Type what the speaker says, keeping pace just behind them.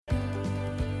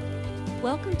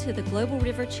Welcome to the Global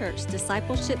River Church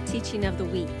Discipleship Teaching of the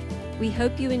Week. We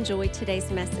hope you enjoyed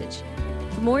today's message.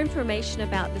 For more information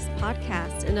about this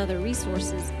podcast and other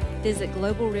resources, visit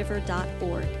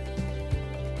globalriver.org.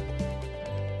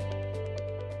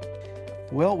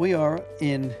 Well, we are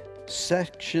in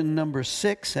section number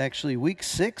 6, actually week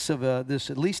 6 of this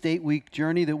at least 8-week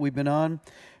journey that we've been on,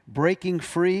 Breaking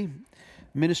Free,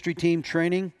 ministry team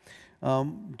training.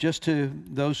 Just to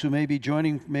those who may be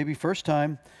joining maybe first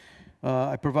time,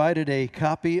 I provided a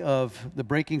copy of the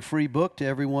Breaking Free book to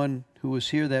everyone who was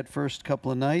here that first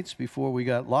couple of nights before we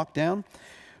got locked down.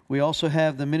 We also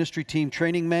have the ministry team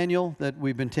training manual that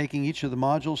we've been taking each of the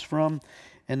modules from.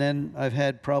 And then I've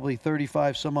had probably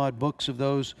 35 some odd books of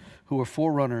those who are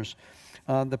forerunners.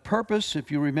 The purpose,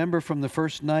 if you remember from the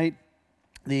first night,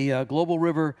 the Global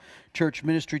River Church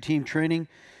ministry team training,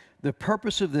 the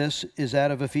purpose of this is out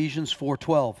of Ephesians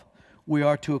 4:12. We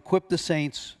are to equip the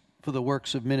saints for the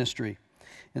works of ministry.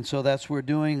 And so that's what we're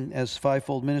doing as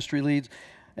fivefold ministry leads.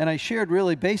 And I shared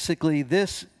really basically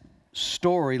this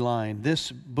storyline,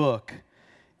 this book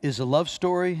is a love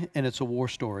story and it's a war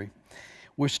story.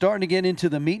 We're starting to get into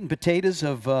the meat and potatoes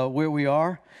of where we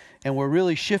are, and we're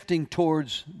really shifting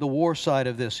towards the war side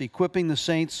of this, equipping the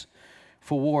saints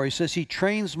for war. He says, He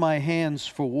trains my hands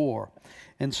for war.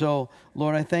 And so,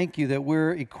 Lord, I thank you that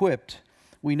we're equipped.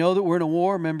 We know that we're in a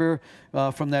war. Remember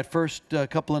from that first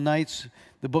couple of nights,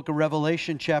 the book of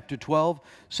Revelation, chapter 12,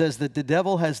 says that the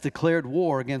devil has declared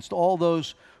war against all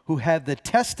those who have the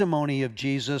testimony of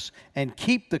Jesus and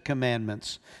keep the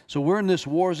commandments. So we're in this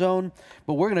war zone,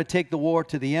 but we're going to take the war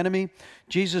to the enemy.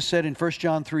 Jesus said in 1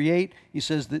 John 3:8, he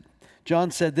says that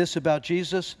John said this about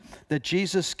Jesus, that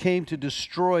Jesus came to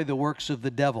destroy the works of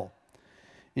the devil.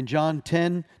 In John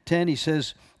 10:10, he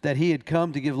says that he had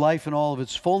come to give life in all of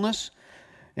its fullness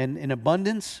and in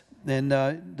abundance, and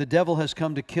the devil has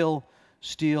come to kill,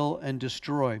 steal, and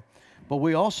destroy. But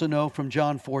we also know from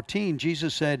John 14,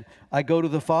 Jesus said, I go to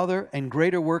the Father, and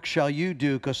greater work shall you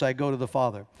do, because I go to the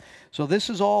Father. So this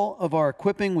is all of our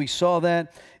equipping. We saw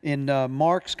that in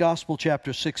Mark's Gospel,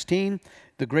 chapter 16,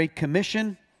 the Great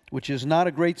Commission, which is not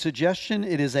a great suggestion.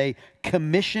 It is a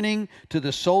commissioning to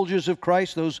the soldiers of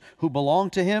Christ, those who belong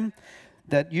to Him,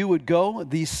 that you would go.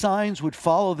 These signs would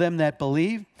follow them that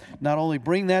believe. Not only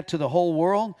bring that to the whole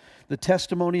world, the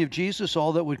testimony of Jesus,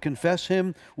 all that would confess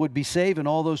Him would be saved, and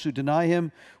all those who deny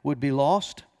Him would be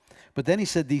lost. But then He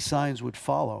said these signs would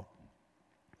follow.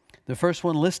 The first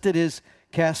one listed is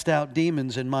cast out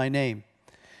demons in my name.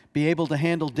 Be able to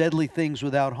handle deadly things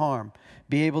without harm.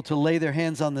 Be able to lay their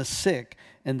hands on the sick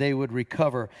and they would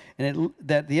recover. And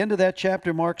at the end of that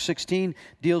chapter, Mark 16,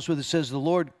 deals with, it says, the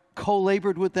Lord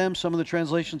co-labored with them. Some of the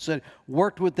translations said,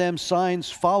 worked with them,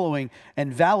 signs following,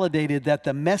 and validated that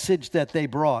the message that they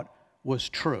brought was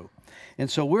true. And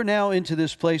so we're now into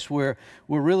this place where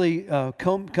we're really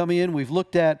coming in. We've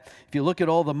looked at, if you look at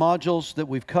all the modules that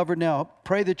we've covered now,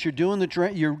 pray that you're doing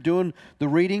the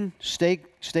reading.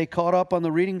 Stay caught up on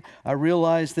the reading. I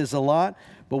realize there's a lot,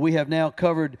 but we have now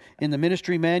covered in the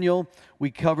ministry manual,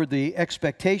 we covered the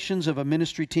expectations of a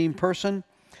ministry team person.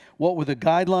 What were the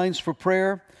guidelines for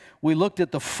prayer? We looked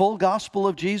at the full gospel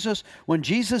of Jesus. When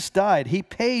Jesus died, He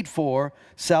paid for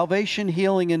salvation,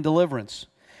 healing, and deliverance.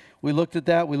 We looked at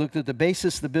that. We looked at the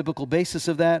basis, the biblical basis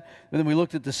of that. And then we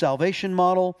looked at the salvation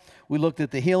model. We looked at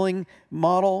the healing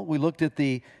model. We looked at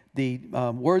the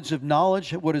words of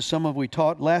knowledge. What is some of we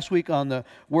taught last week on the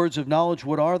words of knowledge?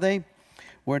 What are they?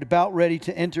 We're about ready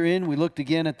to enter in. We looked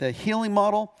again at the healing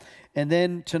model. And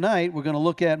then tonight we're going to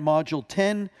look at module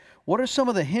 10. What are some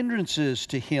of the hindrances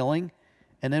to healing?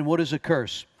 And then what is a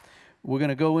curse? We're going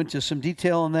to go into some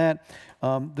detail on that.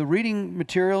 The reading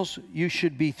materials, you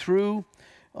should be through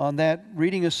on that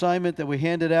reading assignment that we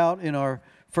handed out in our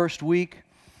first week.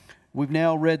 We've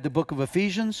now read the book of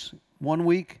Ephesians 1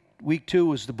 week. Week 2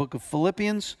 was the book of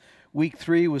Philippians. Week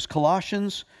 3 was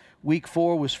Colossians. Week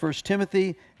 4 was 1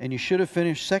 Timothy. And you should have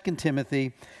finished 2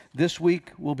 Timothy. This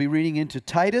week we'll be reading into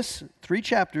Titus, 3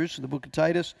 chapters, the book of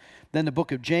Titus. Then the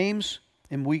book of James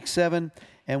in week 7.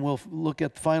 And we'll look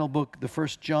at the final book, the 1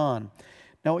 John.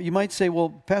 Now you might say,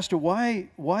 well, Pastor, why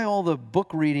all the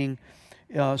book reading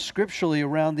scripturally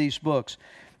around these books?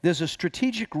 There's a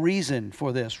strategic reason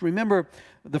for this. Remember,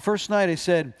 the first night I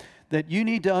said that you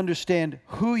need to understand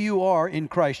who you are in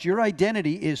Christ. Your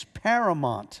identity is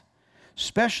paramount,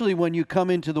 especially when you come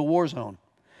into the war zone.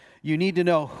 You need to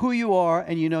know who you are,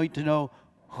 and you need to know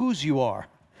whose you are,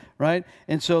 right?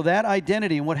 And so that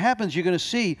identity, and what happens, you're going to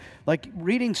see, like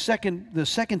reading the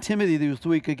second Timothy this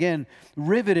week again,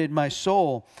 riveted my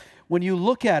soul. When you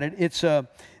look at it,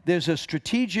 there's a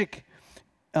strategic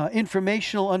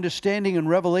informational understanding and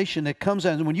revelation that comes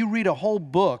out. And when you read a whole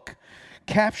book,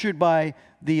 captured by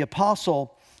the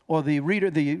apostle or the reader,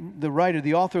 the writer,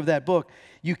 the author of that book.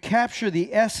 You capture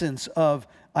the essence of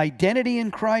identity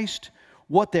in Christ,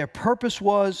 what their purpose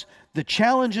was, the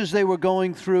challenges they were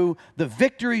going through, the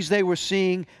victories they were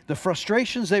seeing, the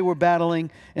frustrations they were battling.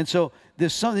 And so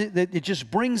there's something that it just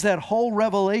brings that whole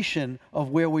revelation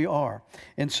of where we are.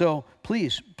 And so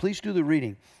please do the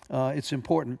reading. It's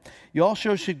important. You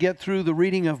also should get through the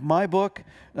reading of my book,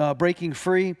 Breaking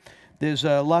Free. There's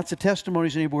lots of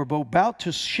testimonies in here. We're about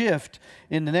to shift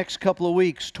in the next couple of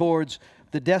weeks towards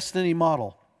the destiny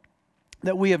model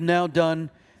that we have now done.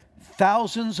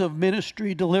 Thousands of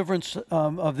ministry deliverance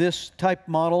of this type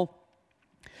model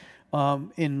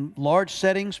in large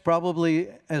settings, probably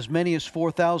as many as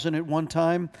 4,000 at one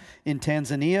time in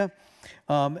Tanzania,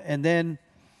 and then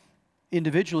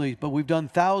individually. But we've done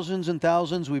thousands and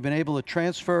thousands. We've been able to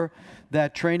transfer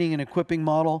that training and equipping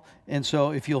model. And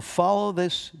so if you'll follow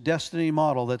this destiny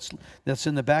model that's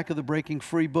in the back of the Breaking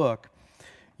Free book,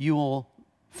 you will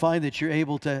find that you're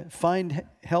able to find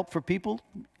help for people.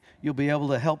 You'll be able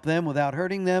to help them without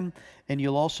hurting them, and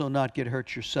you'll also not get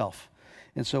hurt yourself.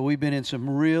 And so we've been in some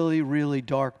really, really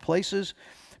dark places.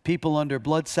 People under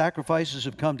blood sacrifices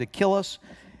have come to kill us.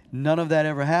 None of that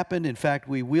ever happened. In fact,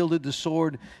 we wielded the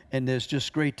sword, and there's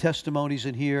just great testimonies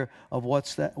in here of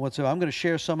what's. I'm going to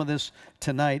share some of this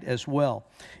tonight as well.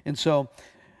 And so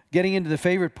getting into the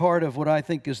favorite part of what I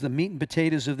think is the meat and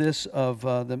potatoes of this, of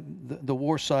the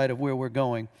war side of where we're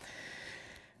going.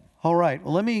 All right,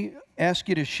 well, let me ask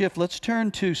you to shift. Let's turn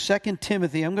to 2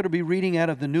 Timothy. I'm going to be reading out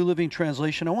of the New Living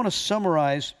Translation. I want to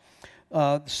summarize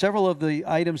several of the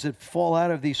items that fall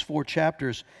out of these 4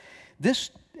 chapters.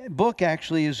 This book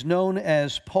actually is known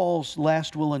as Paul's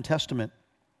last will and testament.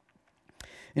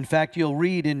 In fact, you'll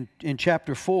read in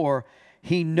chapter 4,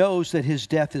 he knows that his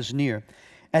death is near.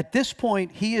 At this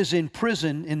point, he is in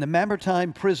prison, in the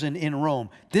Mamertine prison in Rome.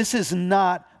 This is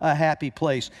not a happy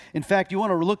place. In fact, you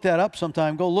want to look that up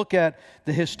sometime. Go look at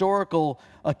the historical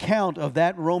account of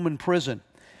that Roman prison.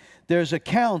 There's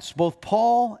accounts, both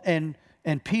Paul and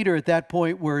Peter at that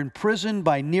point were imprisoned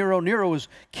by Nero. Nero was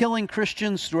killing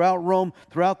Christians throughout Rome,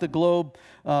 throughout the globe.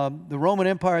 The Roman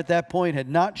Empire at that point had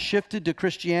not shifted to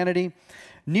Christianity.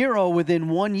 Nero, within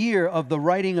 1 year of the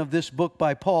writing of this book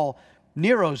by Paul,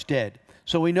 Nero's dead.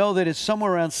 So we know that it's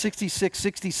somewhere around 66,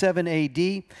 67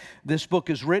 AD. This book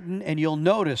is written, and you'll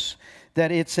notice that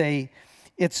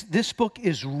this book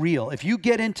is real. If you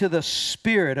get into the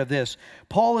spirit of this,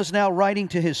 Paul is now writing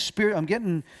to his spirit. I'm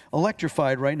getting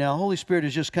electrified right now. Holy Spirit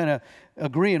is just kind of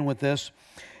agreeing with this.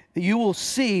 You will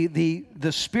see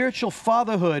the spiritual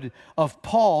fatherhood of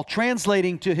Paul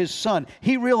translating to his son.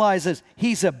 He realizes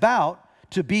he's about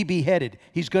to be beheaded.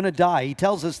 He's going to die. He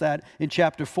tells us that in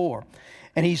chapter 4.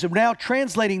 And he's now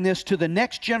translating this to the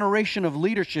next generation of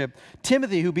leadership,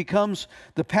 Timothy, who becomes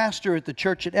the pastor at the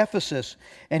church at Ephesus.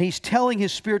 And he's telling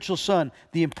his spiritual son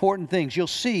the important things. You'll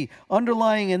see,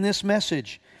 underlying in this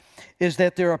message is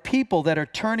that there are people that are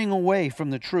turning away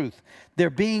from the truth. They're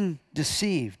being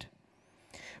deceived.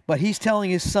 But he's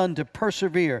telling his son to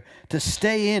persevere, to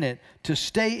stay in it, to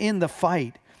stay in the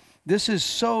fight. This is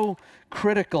so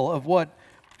critical of what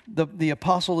the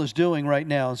apostle is doing right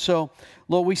now. And so,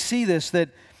 Lord, we see this, that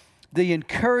the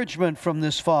encouragement from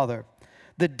this father,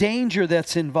 the danger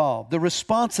that's involved, the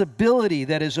responsibility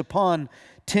that is upon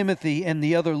Timothy and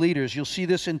the other leaders. You'll see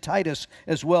this in Titus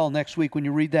as well next week when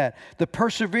you read that. The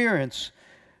perseverance,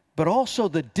 but also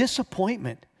the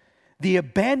disappointment, the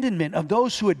abandonment of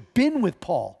those who had been with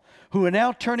Paul, who are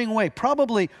now turning away,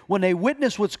 probably when they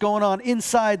witness what's going on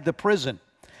inside the prison,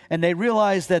 and they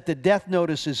realize that the death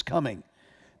notice is coming.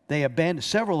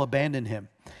 Several abandoned him.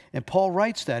 And Paul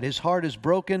writes that. His heart is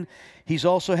broken. He's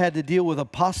also had to deal with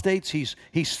apostates.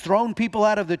 He's thrown people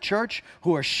out of the church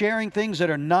who are sharing things that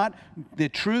are not the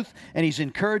truth. And he's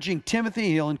encouraging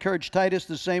Timothy. He'll encourage Titus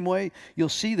the same way. You'll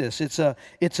see this. It's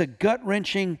a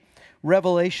gut-wrenching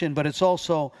revelation, but it's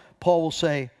also, Paul will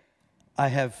say, I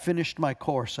have finished my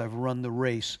course. I've run the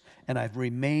race, and I've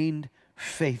remained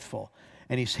faithful.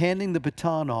 And he's handing the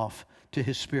baton off to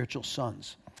his spiritual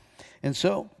sons. And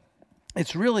so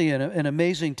it's really an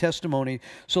amazing testimony.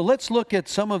 So let's look at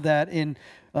some of that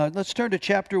let's turn to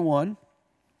chapter 1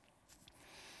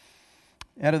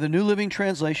 out of the New Living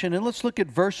Translation, and let's look at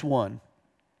verse 1.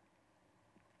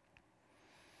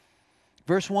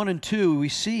 Verse 1 and 2, we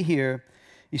see here,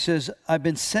 he says, I've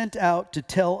been sent out to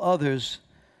tell others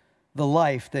the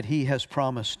life that he has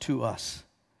promised to us.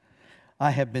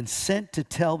 I have been sent to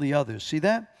tell the others. See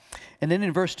that? And then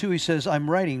in verse 2 he says, I'm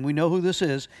writing. We know who this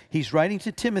is. He's writing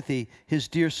to Timothy, his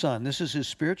dear son. This is his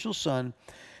spiritual son.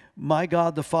 My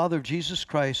God, the Father of Jesus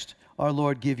Christ, our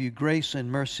Lord, give you grace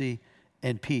and mercy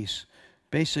and peace.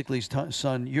 Basically,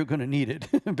 son, you're going to need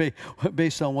it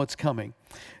based on what's coming.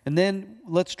 And then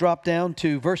let's drop down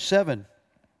to verse 7.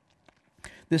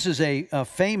 This is a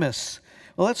famous,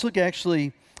 well, let's look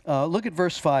at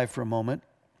verse 5 for a moment.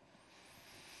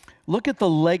 Look at the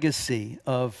legacy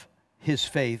of his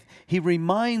faith. He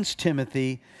reminds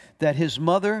Timothy that his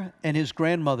mother and his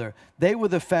grandmother, they were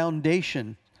the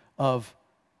foundation of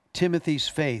Timothy's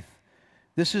faith.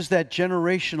 This is that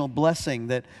generational blessing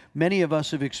that many of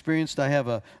us have experienced. I have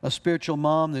a spiritual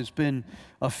mom that's been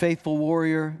a faithful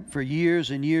warrior for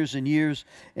years and years and years.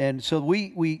 And so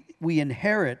we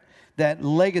inherit that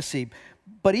legacy.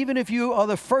 But even if you are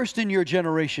the first in your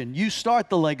generation, you start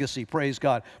the legacy, praise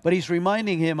God. But he's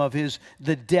reminding him of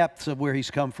the depths of where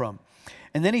he's come from.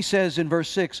 And then he says in verse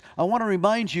 6, I want to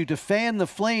remind you to fan the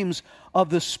flames of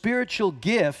the spiritual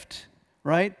gift,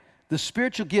 right? The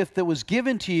spiritual gift that was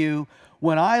given to you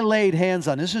when I laid hands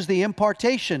on. This is the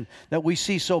impartation that we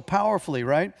see so powerfully,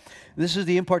 right? This is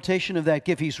the impartation of that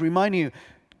gift. He's reminding you,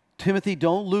 Timothy,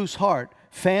 don't lose heart.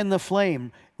 Fan the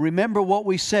flame. Remember what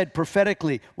we said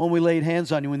prophetically when we laid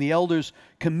hands on you, when the elders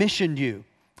commissioned you,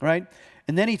 right?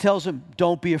 And then he tells him,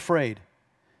 don't be afraid.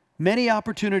 Many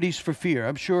opportunities for fear.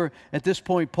 I'm sure at this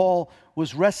point Paul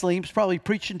was wrestling. He was probably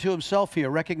preaching to himself here,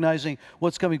 recognizing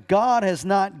what's coming. God has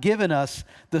not given us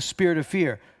the spirit of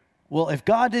fear. Well, if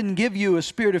God didn't give you a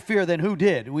spirit of fear, then who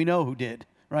did? We know who did,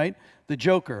 right? The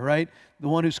joker, right? The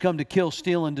one who's come to kill,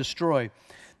 steal, and destroy.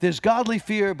 There's godly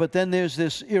fear, but then there's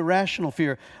this irrational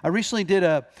fear. I recently did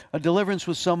a deliverance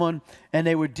with someone, and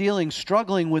they were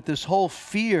struggling with this whole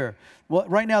fear. Well,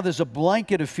 right now there's a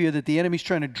blanket of fear that the enemy's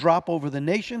trying to drop over the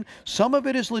nation. Some of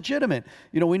it is legitimate.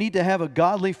 You know, we need to have a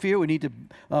godly fear. We need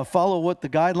to follow what the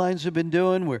guidelines have been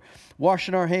doing. We're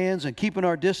washing our hands and keeping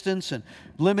our distance and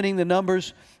limiting the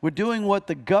numbers. We're doing what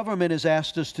the government has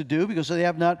asked us to do because they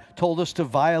have not told us to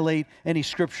violate any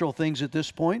scriptural things at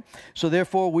this point. So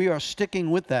therefore, we are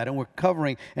sticking with that, and we're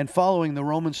covering and following the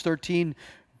Romans 13,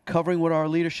 covering what our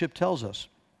leadership tells us.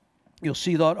 You'll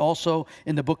see that also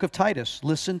in the book of Titus.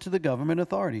 Listen to the government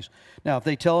authorities. Now, if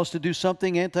they tell us to do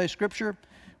something anti-scripture,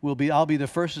 I'll be the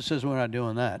first that says we're not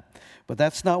doing that. But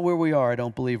that's not where we are, I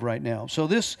don't believe, right now. So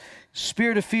this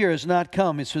spirit of fear has not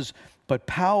come. It says, but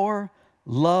power,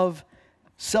 love,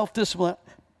 self-discipline.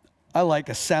 I like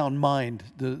a sound mind.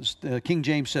 The King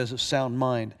James says a sound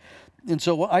mind. And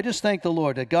so I just thank the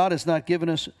Lord that God has not given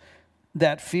us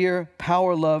that fear,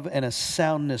 power, love, and a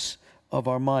soundness of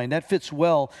our mind. That fits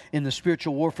well in the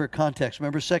spiritual warfare context.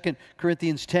 Remember 2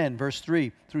 Corinthians 10, verse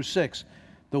 3 through 6.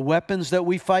 The weapons that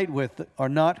we fight with are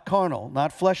not carnal,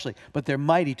 not fleshly, but they're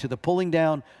mighty to the pulling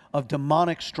down of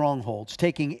demonic strongholds,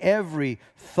 taking every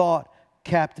thought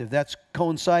captive. That's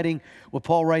coinciding what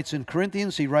Paul writes in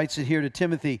Corinthians. He writes it here to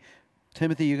Timothy.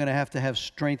 Timothy, you're going to have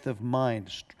strength of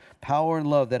mind, power and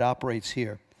love that operates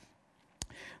here.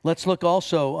 Let's look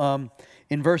also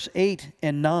in verse 8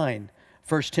 and 9.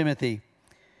 1 Timothy,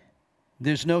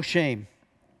 there's no shame.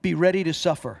 Be ready to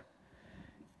suffer.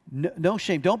 No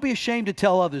shame. Don't be ashamed to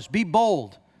tell others. Be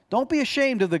bold. Don't be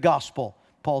ashamed of the gospel,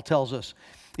 Paul tells us.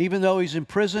 Even though he's in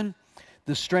prison,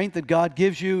 the strength that God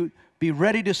gives you, be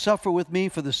ready to suffer with me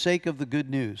for the sake of the good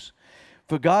news.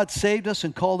 For God saved us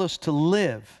and called us to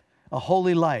live a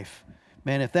holy life.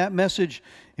 Man, if that message,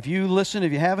 if you listen,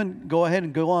 if you haven't, go ahead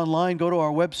and go online, go to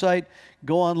our website,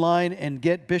 go online and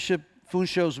get Bishop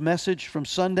Funsho's message from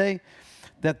Sunday,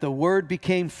 that the Word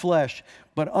became flesh.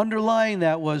 But underlying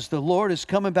that was the Lord is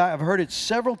coming back. I've heard it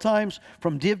several times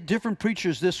from different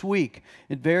preachers this week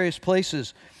in various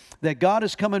places, that God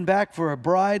is coming back for a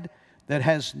bride that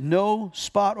has no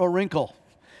spot or wrinkle.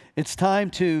 It's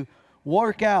time to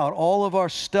work out all of our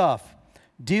stuff,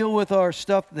 deal with our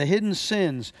stuff, the hidden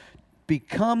sins,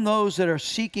 become those that are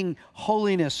seeking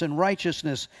holiness and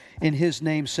righteousness in His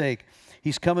name's sake.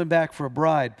 He's coming back for a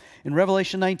bride. In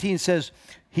Revelation 19 it says,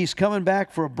 He's coming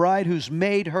back for a bride who's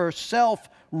made herself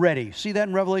ready. See that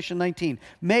in Revelation 19?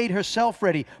 Made herself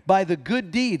ready by the good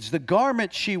deeds. The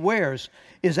garment she wears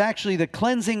is actually the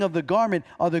cleansing of the garment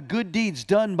are the good deeds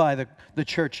done by the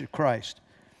church of Christ.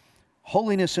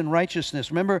 Holiness and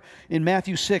righteousness. Remember in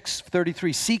Matthew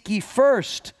 6:33, seek ye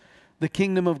first the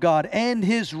kingdom of God and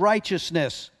His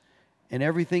righteousness, and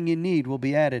everything you need will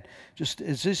be added.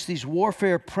 It's just these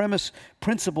warfare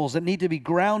principles that need to be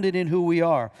grounded in who we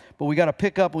are. But we got to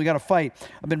pick up, we got to fight.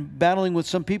 I've been battling with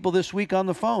some people this week on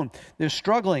the phone. They're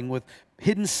struggling with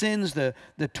hidden sins, the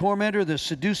tormentor, the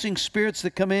seducing spirits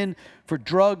that come in for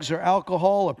drugs or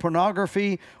alcohol or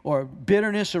pornography or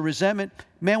bitterness or resentment.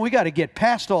 Man, we got to get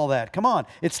past all that. Come on.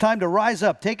 It's time to rise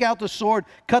up, take out the sword,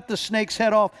 cut the snake's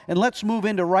head off, and let's move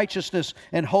into righteousness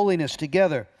and holiness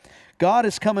together. God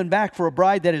is coming back for a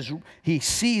bride that he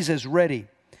sees as ready.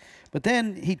 But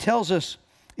then he tells us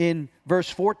in verse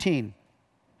 14,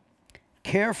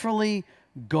 carefully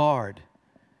guard.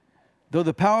 Though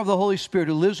the power of the Holy Spirit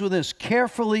who lives within us,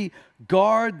 carefully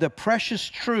guard the precious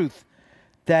truth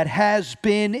that has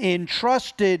been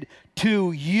entrusted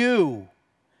to you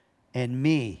and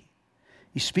me.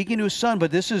 He's speaking to his son, but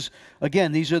this is,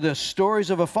 again, these are the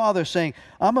stories of a father saying,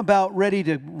 I'm about ready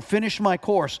to finish my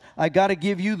course. I got to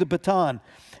give you the baton.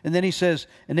 And then he says,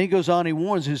 and then he goes on, he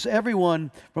warns us,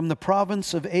 everyone from the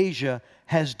province of Asia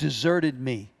has deserted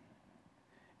me.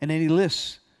 And then he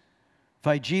lists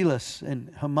Phygelus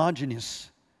and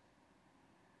Hermogenes.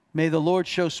 May the Lord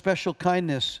show special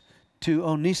kindness to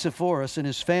Onesiphorus and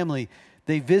his family.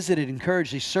 They visited,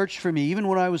 encouraged, they searched for me, even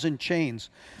when I was in chains.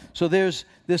 So there's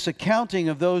this accounting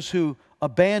of those who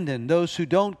abandon, those who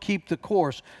don't keep the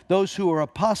course, those who are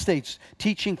apostates,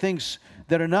 teaching things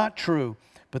that are not true.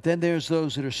 But then there's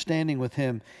those that are standing with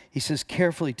him. He says,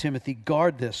 carefully, Timothy,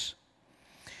 guard this.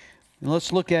 And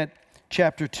let's look at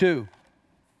chapter 2.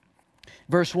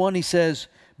 Verse 1, he says,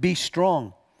 be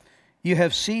strong. You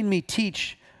have seen me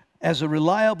teach as a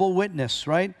reliable witness,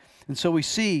 right? And so we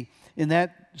see in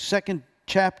that second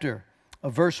chapter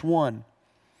of verse 1,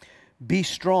 be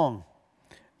strong.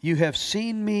 You have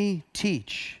seen me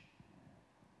teach.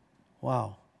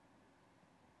 Wow.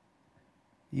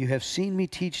 You have seen me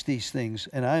teach these things,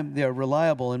 and they are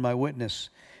reliable in my witness.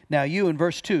 Now you, in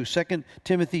verse 2, 2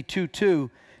 Timothy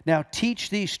 2:2, now teach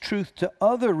these truths to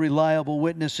other reliable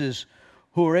witnesses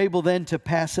who are able then to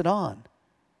pass it on.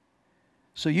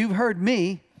 So you've heard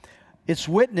me. It's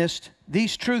witnessed.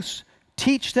 These truths,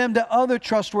 teach them to other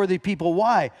trustworthy people.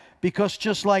 Why? Because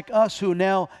just like us who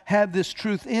now have this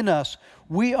truth in us,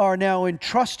 we are now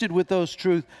entrusted with those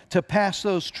truths to pass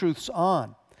those truths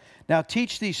on. Now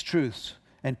teach these truths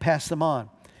and pass them on.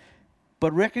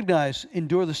 But recognize,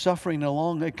 endure the suffering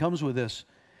along that comes with this.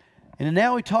 And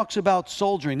now he talks about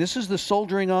soldiering. This is the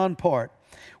soldiering on part.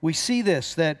 We see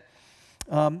this, that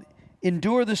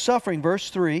endure the suffering, verse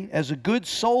 3, as a good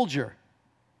soldier.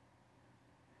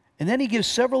 And then he gives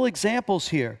several examples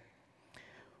here.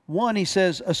 One, he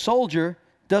says, a soldier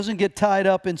doesn't get tied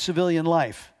up in civilian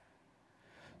life.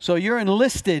 So you're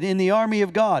enlisted in the army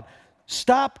of God.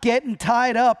 Stop getting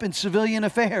tied up in civilian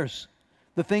affairs.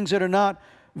 The things that are not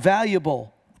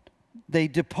valuable. They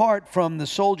depart from the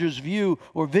soldier's view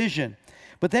or vision.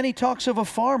 But then he talks of a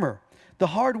farmer. The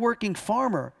hardworking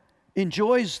farmer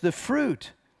enjoys the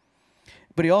fruit.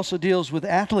 But he also deals with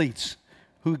athletes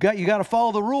you got to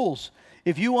follow the rules.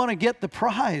 If you want to get the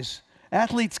prize,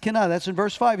 athletes cannot. That's in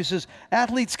verse 5. He says,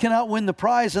 athletes cannot win the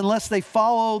prize unless they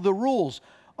follow the rules.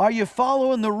 Are you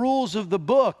following the rules of the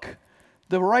book?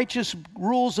 The righteous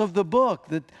rules of the book,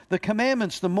 the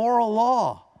commandments, the moral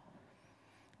law.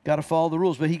 Got to follow the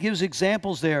rules. But he gives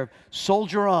examples there.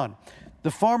 Soldier on.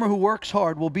 The farmer who works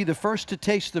hard will be the first to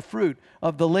taste the fruit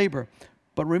of the labor.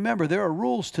 But remember, there are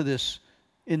rules to this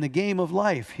in the game of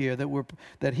life here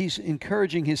that he's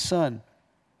encouraging his son.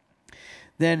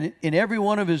 Then in every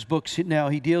one of his books now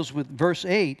he deals with verse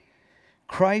 8,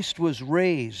 Christ was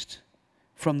raised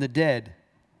from the dead.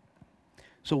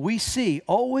 So we see,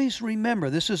 always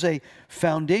remember, this is a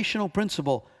foundational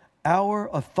principle. Our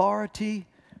authority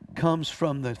comes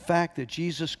from the fact that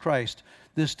Jesus Christ,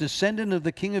 this descendant of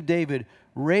the King of David,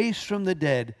 raised from the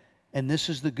dead, and this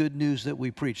is the good news that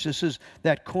we preach. This is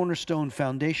that cornerstone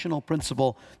foundational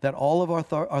principle that all of our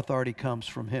authority comes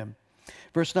from him.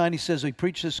 Verse 9, he says, we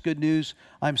preach this good news.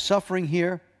 I'm suffering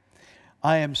here.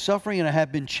 I am suffering and I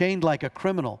have been chained like a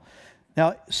criminal.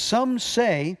 Now, some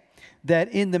say that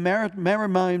in the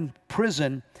Mamertine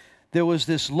prison, there was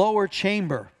this lower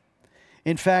chamber.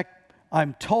 In fact,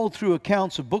 I'm told through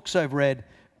accounts of books I've read,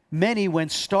 many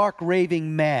went stark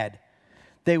raving mad.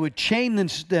 They would chain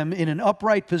them in an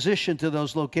upright position to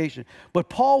those locations. But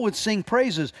Paul would sing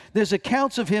praises. There's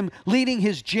accounts of him leading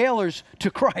his jailers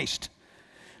to Christ.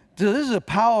 So this is a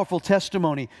powerful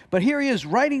testimony. But here he is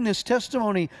writing this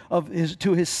testimony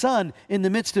to his son in the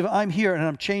midst of, I'm here and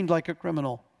I'm chained like a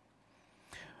criminal.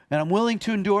 And I'm willing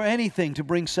to endure anything to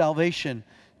bring salvation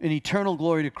and eternal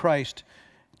glory to Christ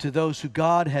to those who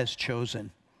God has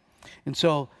chosen. And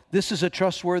so this is a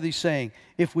trustworthy saying.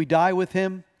 If we die with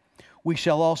him, we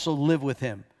shall also live with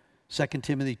him. 2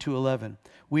 Timothy 2:11.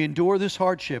 We endure this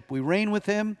hardship. We reign with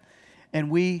him, and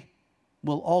we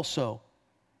will also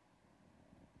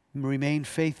remain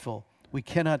faithful. We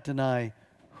cannot deny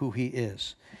who he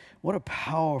is. What a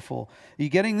powerful... Are you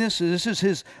getting this? This is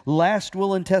his last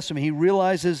will and testament. He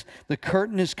realizes the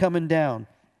curtain is coming down.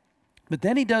 But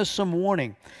then he does some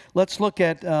warning. Let's look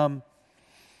at...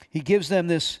 he gives them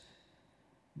this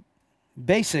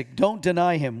basic, don't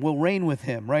deny him. We'll reign with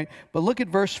him, right? But look at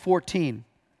verse 14.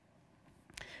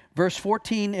 Verse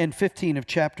 14 and 15 of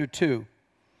chapter 2.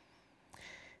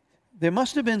 There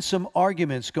must have been some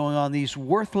arguments going on, these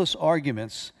worthless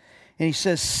arguments. And he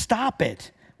says, stop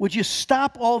it. Would you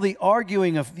stop all the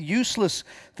arguing of useless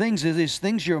things, these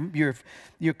things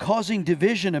you're causing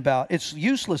division about? It's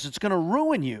useless. It's going to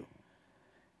ruin you.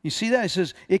 You see that? He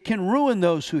says, it can ruin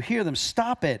those who hear them.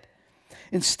 Stop it.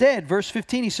 Instead, verse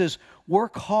 15, he says,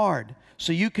 work hard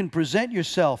so you can present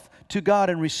yourself to God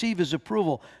and receive his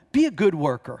approval. Be a good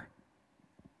worker.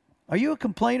 Are you a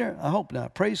complainer? I hope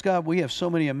not. Praise God, we have so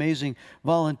many amazing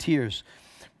volunteers.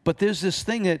 But there's this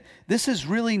thing that this is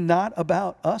really not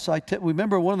about us.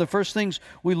 Remember, one of the first things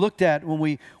we looked at when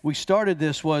we started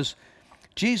this was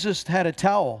Jesus had a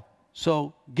towel.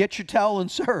 So get your towel and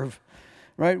serve,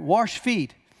 right? Wash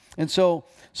feet. And so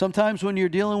sometimes when you're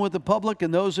dealing with the public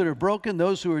and those that are broken,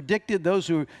 those who are addicted, those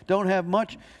who don't have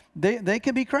much, they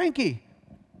can be cranky.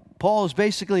 Paul is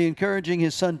basically encouraging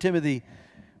his son Timothy,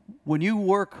 when you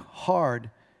work hard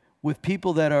with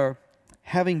people that are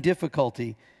having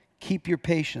difficulty, keep your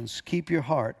patience, keep your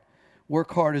heart.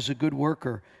 Work hard as a good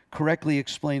worker. Correctly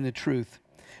explain the truth.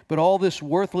 But all this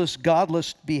worthless,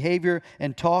 godless behavior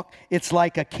and talk, it's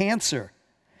like a cancer.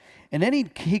 And then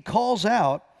he calls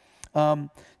out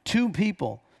two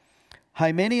people,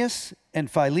 Hymenaeus and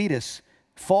Philetus,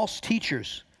 false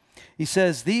teachers. He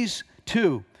says these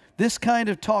two, this kind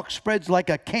of talk spreads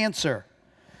like a cancer.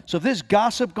 So if there's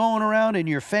gossip going around in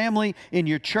your family, in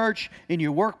your church, in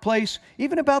your workplace,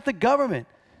 even about the government,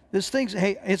 there's things,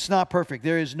 hey, it's not perfect.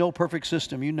 There is no perfect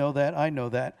system. You know that. I know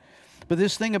that. But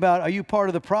this thing about, are you part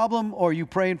of the problem or are you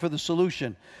praying for the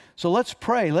solution? So let's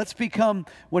pray. Let's become,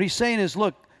 what he's saying is,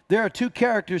 look, there are two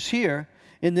characters here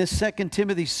in this 2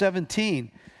 Timothy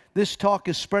 17. This talk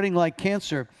is spreading like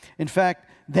cancer. In fact,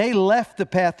 they left the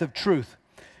path of truth.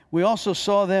 We also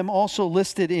saw them also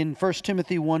listed in 1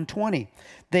 Timothy 1:20.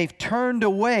 They've turned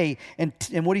away, and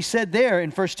what he said there in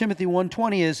 1 Timothy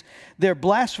 1:20 is they're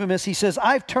blasphemous. He says,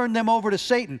 I've turned them over to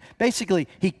Satan. Basically,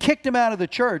 he kicked them out of the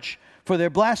church for their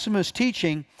blasphemous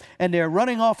teaching, and they're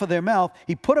running off of their mouth.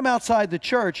 He put them outside the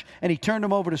church, and he turned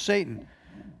them over to Satan.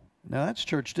 Now, that's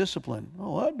church discipline.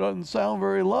 Oh, that doesn't sound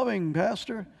very loving,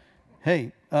 Pastor.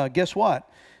 Hey, guess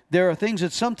what? There are things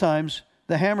that sometimes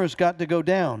the hammer's got to go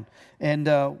down, and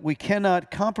we cannot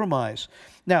compromise.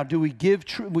 Now, do we give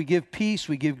we give peace,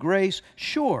 we give grace?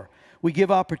 Sure. We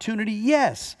give opportunity?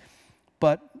 Yes.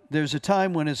 But there's a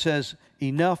time when it says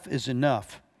enough is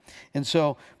enough. And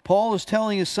so Paul is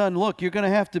telling his son, look, you're going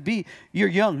to have to you're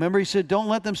young. Remember he said, don't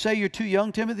let them say you're too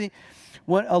young, Timothy.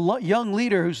 When a young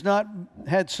leader who's not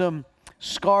had some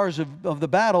scars of the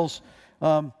battles,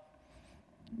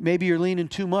 maybe you're leaning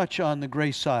too much on the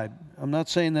grace side. I'm not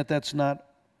saying that that's not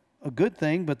a good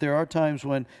thing, but there are times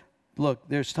when,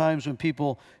 there's times when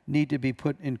people need to be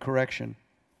put in correction.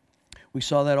 We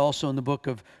saw that also in the book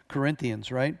of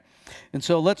Corinthians, right? And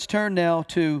so let's turn now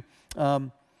to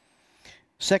 2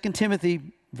 Timothy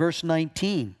verse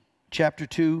 19, chapter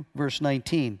 2, verse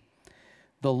 19.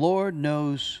 The Lord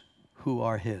knows who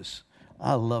are his.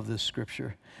 I love this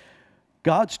scripture.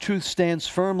 God's truth stands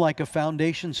firm like a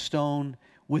foundation stone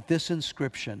with this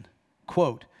inscription,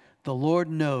 quote, the Lord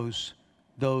knows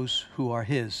those who are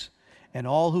his, and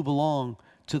all who belong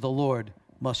to the Lord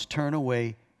must turn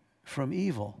away from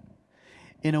evil.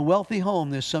 In a wealthy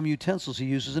home, there's some utensils. He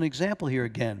uses an example here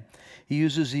again. He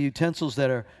uses the utensils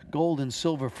that are gold and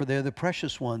silver, for they're the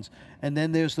precious ones. And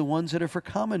then there's the ones that are for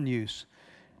common use.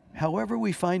 However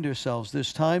we find ourselves,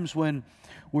 there's times when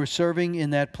we're serving in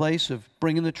that place of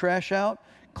bringing the trash out,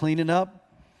 cleaning up,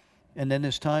 and then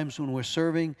there's times when we're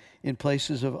serving in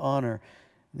places of honor.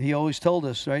 He always told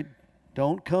us, right?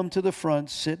 Don't come to the front,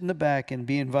 sit in the back, and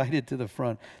be invited to the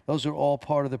front. Those are all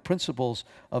part of the principles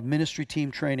of ministry team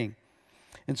training.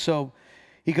 And so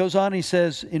he goes on and he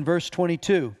says in verse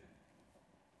 22,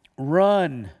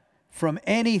 run from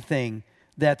anything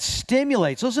that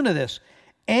stimulates, listen to this,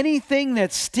 anything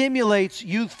that stimulates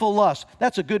youthful lust.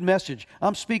 That's a good message.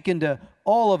 I'm speaking to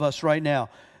all of us right now.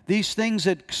 These things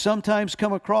that sometimes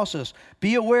come across us.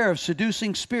 Be aware of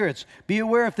seducing spirits. Be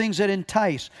aware of things that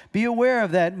entice. Be aware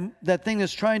of that thing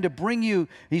that's trying to bring you.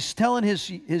 He's telling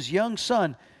his young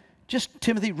son, just,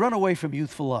 Timothy, run away from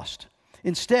youthful lust.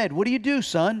 Instead, what do you do,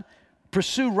 son?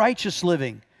 Pursue righteous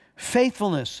living,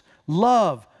 faithfulness,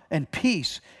 love, and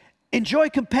peace. Enjoy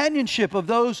companionship of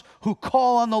those who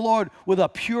call on the Lord with a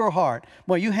pure heart.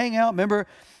 Well, you hang out, remember,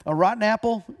 a rotten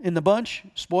apple in the bunch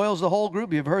spoils the whole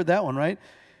group. You've heard that one, right?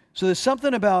 So there's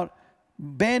something about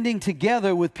banding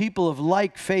together with people of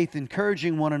like faith,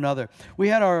 encouraging one another. We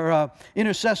had our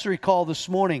intercessory call this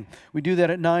morning. We do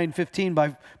that at 9:15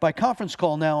 by conference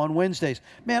call now on Wednesdays.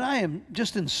 Man, I am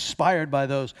just inspired by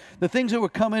those. The things that were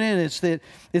coming in, it's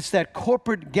that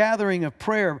corporate gathering of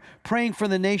prayer, praying for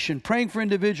the nation, praying for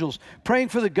individuals, praying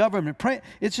for the government.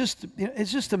 It's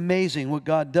just amazing what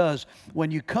God does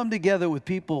when you come together with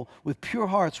people with pure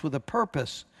hearts, with a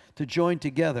purpose to join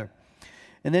together.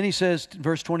 And then he says,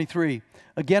 verse 23,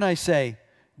 again I say,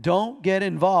 don't get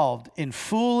involved in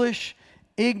foolish,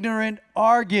 ignorant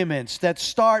arguments that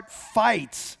start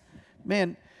fights.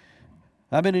 Man,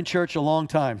 I've been in church a long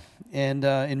time, and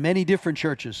in many different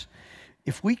churches.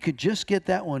 If we could just get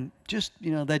that one,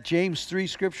 that James 3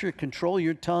 scripture, control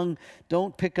your tongue,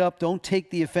 don't pick up, don't take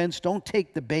the offense, don't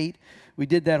take the bait. We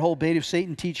did that whole bait of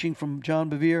Satan teaching from John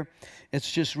Bevere.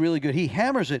 It's just really good. He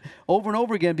hammers it over and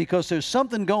over again because there's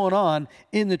something going on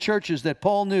in the churches that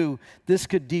Paul knew this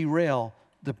could derail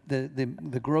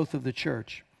the growth of the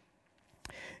church.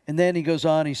 And then he goes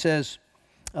on, he says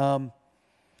in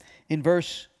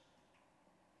verse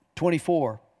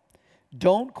 24,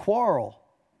 don't quarrel.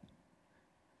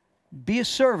 Be a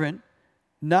servant,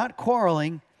 not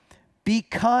quarreling. Be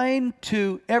kind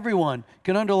to everyone. You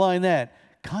can underline that.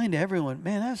 Kind to everyone.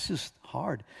 Man, that's just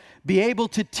hard. Be able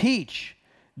to teach.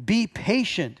 Be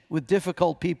patient with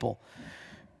difficult people.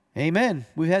 Amen.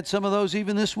 We've had some of those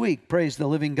even this week. Praise the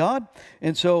living God.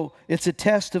 And so it's a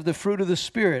test of the fruit of the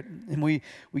Spirit. And we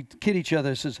kid each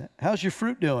other. It says, how's your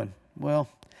fruit doing? Well,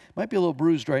 might be a little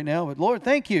bruised right now, but Lord,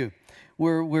 thank you.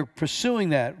 We're pursuing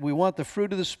that. We want the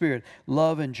fruit of the Spirit,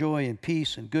 love and joy and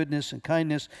peace and goodness and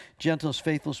kindness, gentleness,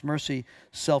 faithfulness, mercy,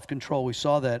 self-control. We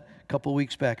saw that a couple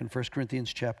weeks back in 1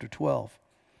 Corinthians chapter 12.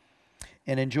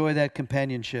 And enjoy that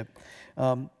companionship.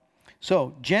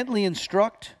 So, gently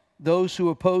instruct those who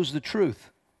oppose the truth.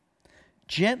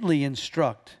 Gently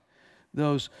instruct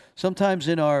those. Sometimes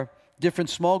in our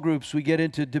different small groups, we get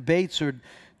into debates or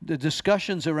the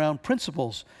discussions around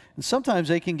principles. And sometimes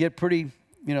they can get pretty,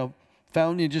 you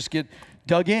just get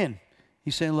dug in.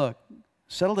 He's saying, look,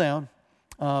 settle down.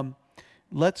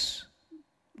 Let's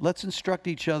instruct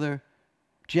each other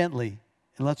gently,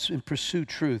 and let's pursue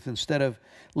truth instead of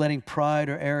letting pride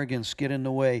or arrogance get in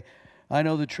the way. I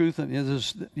know the truth.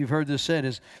 You've heard this said,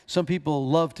 is some people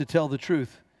love to tell the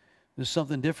truth. There's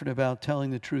something different about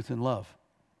telling the truth in love.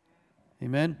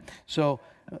 Amen? So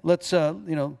let's,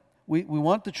 we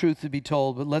want the truth to be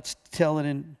told, but let's tell it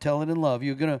in love.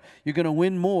 You're gonna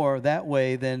win more that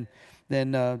way than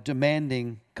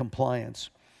demanding compliance.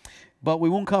 But we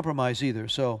won't compromise either.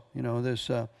 So there's.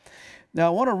 Now I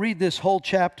want to read this whole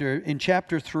chapter in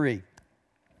chapter 3.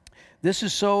 This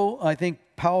is so, I think,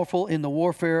 powerful in the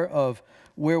warfare of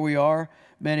where we are.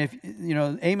 Man, if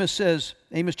Amos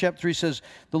chapter 3 says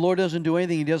the Lord doesn't do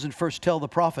anything He doesn't first tell the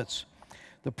prophets.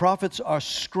 The prophets are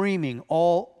screaming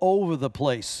all over the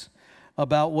place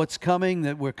about what's coming,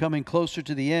 that we're coming closer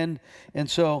to the end. And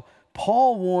so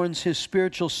Paul warns his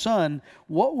spiritual son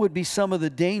what would be some of the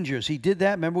dangers. He did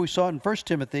that. Remember, we saw it in 1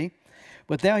 Timothy.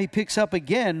 But now he picks up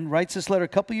again, writes this letter a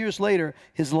couple years later,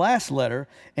 his last letter,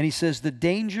 and he says the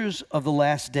dangers of the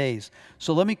last days.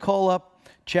 So let me call up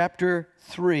chapter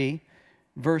 3,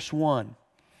 verse 1.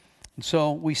 And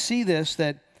so we see this,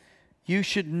 that you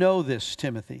should know this,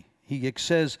 Timothy. He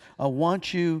says, I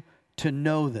want you to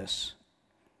know this.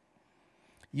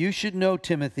 You should know,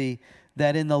 Timothy,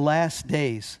 that in the last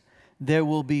days there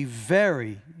will be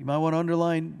you might want to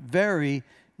underline, very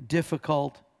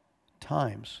difficult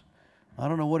times. I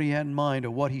don't know what he had in mind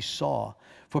or what he saw.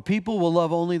 For people will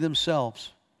love only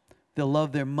themselves. They'll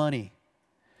love their money.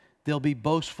 They'll be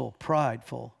boastful,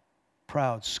 prideful,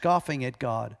 proud, scoffing at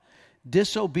God,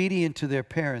 disobedient to their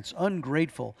parents,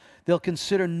 ungrateful. They'll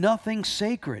consider nothing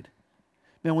sacred.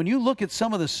 Man, when you look at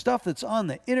some of the stuff that's on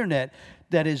the internet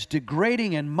that is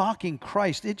degrading and mocking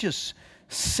Christ, it just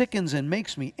sickens and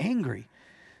makes me angry.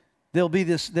 They'll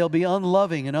be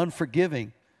unloving and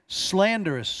unforgiving,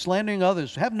 slanderous, slandering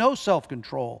others, have no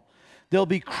self-control. They'll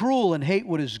be cruel and hate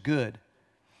what is good.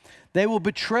 They will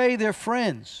betray their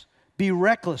friends, be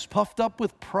reckless, puffed up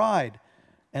with pride,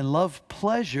 and love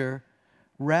pleasure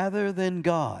rather than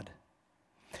God.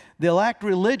 They'll act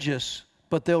religious,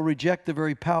 but they'll reject the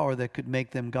very power that could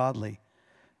make them godly.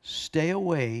 Stay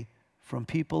away from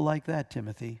people like that,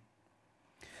 Timothy.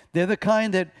 They're the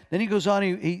kind that, then he goes on,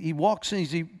 he walks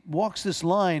this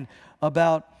line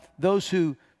about those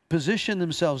who position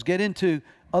themselves, get into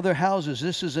other houses.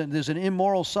 There's an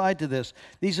immoral side to this.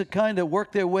 These are kind that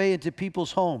work their way into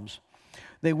people's homes.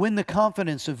 They win the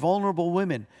confidence of vulnerable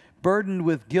women, burdened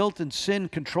with guilt and sin,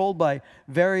 controlled by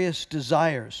various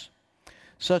desires.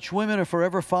 Such women are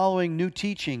forever following new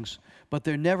teachings, but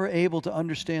they're never able to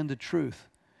understand the truth.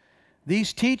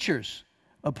 These teachers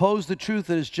oppose the truth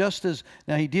that is just as,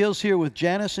 now he deals here with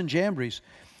Jannes and Jambres.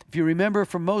 If you remember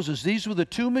from Moses, these were the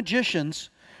two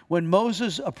magicians when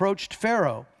Moses approached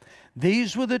Pharaoh.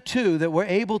 These were the two that were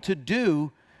able to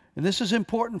do, and this is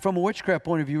important from a witchcraft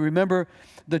point of view. Remember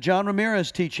the John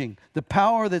Ramirez teaching, the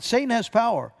power that Satan has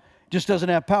power, just doesn't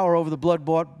have power over the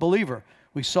blood-bought believer.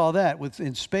 We saw that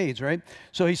in spades, right?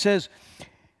 So he says,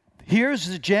 here's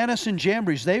the Jannes and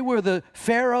Jambres. They were the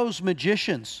Pharaoh's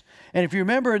magicians. And if you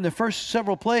remember in the first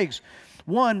several plagues,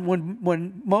 one,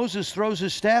 when Moses throws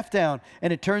his staff down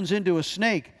and it turns into a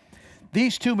snake,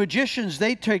 these two magicians,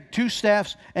 they take two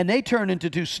staffs and they turn into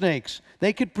two snakes.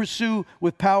 They could pursue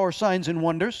with power, signs, and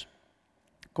wonders.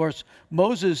 Of course,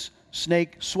 Moses'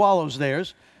 snake swallows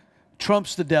theirs,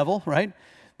 trumps the devil, right?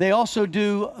 They also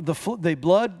do the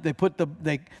blood.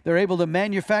 They're able to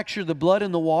manufacture the blood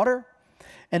in the water.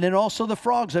 And then also the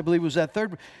frogs, I believe was that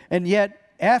third. And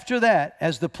yet, after that,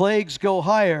 as the plagues go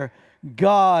higher,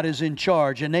 God is in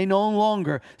charge. And they no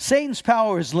longer, Satan's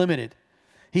power is limited.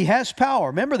 He has power.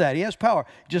 Remember that. He has power.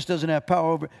 He just doesn't have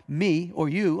power over me or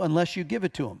you unless you give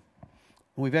it to him.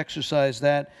 And we've exercised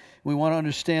that. We want to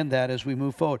understand that as we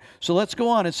move forward. So let's go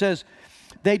on. It says,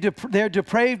 they're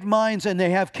depraved minds and they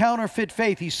have counterfeit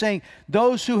faith. He's saying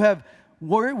those who have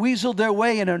weaseled their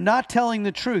way and are not telling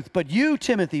the truth. But you,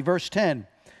 Timothy, verse 10,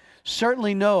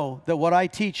 certainly know that what I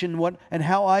teach and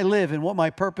how I live and what my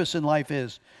purpose in life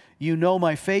is. You know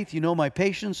my faith, you know my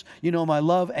patience, you know my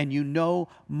love, and you know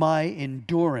my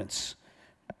endurance.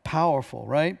 Powerful,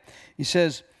 right? He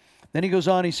says, then he goes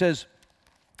on, he says,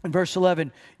 in verse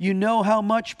 11, you know how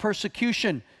much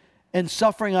persecution and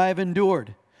suffering I have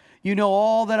endured. You know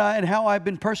all that and how I've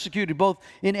been persecuted, both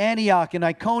in Antioch and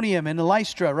Iconium and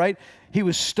Lystra, right? He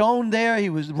was stoned there.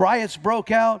 Riots broke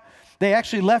out. They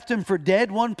actually left him for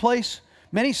dead one place.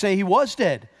 Many say he was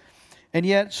dead. And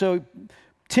yet, so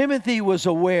Timothy was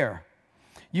aware.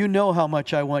 You know how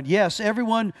much I want. Yes,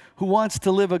 everyone who wants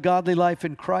to live a godly life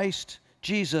in Christ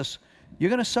Jesus, you're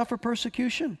going to suffer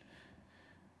persecution.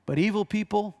 But evil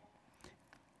people,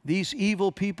 these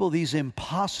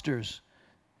imposters,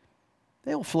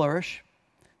 they'll flourish.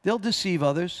 They'll deceive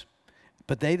others,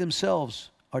 but they themselves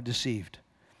are deceived.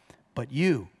 But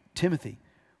you, Timothy,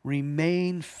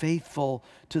 remain faithful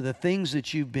to the things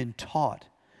that you've been taught.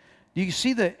 You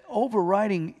see the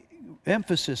overriding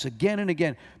emphasis again and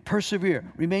again. Persevere,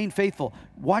 remain faithful.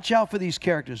 Watch out for these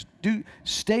characters.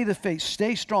 Stay the faith,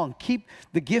 stay strong. Keep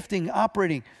the gifting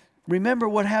operating. Remember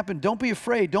what happened. Don't be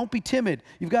afraid. Don't be timid.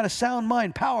 You've got a sound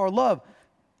mind, power, love.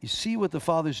 You see what the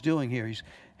Father's doing here. He's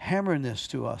hammering this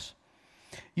to us.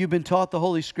 You've been taught the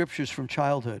Holy Scriptures from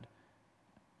childhood,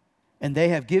 and they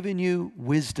have given you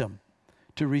wisdom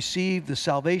to receive the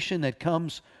salvation that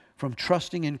comes from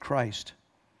trusting in Christ.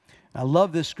 I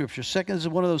love this scripture. This is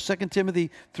one of those 2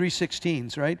 Timothy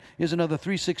 3:16s, right? Here's another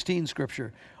 3:16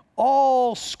 scripture.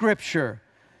 All scripture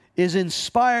is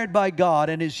inspired by God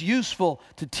and is useful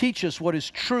to teach us what is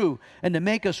true and to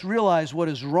make us realize what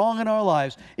is wrong in our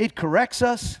lives. It corrects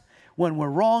us when we're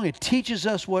wrong. It teaches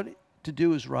us what to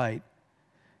do is right.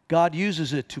 God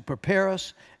uses it to prepare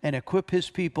us and equip His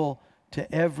people to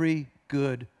every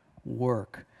good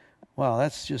work. Wow,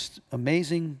 that's just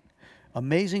amazing.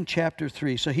 Amazing chapter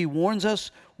 3. So he warns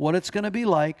us what it's going to be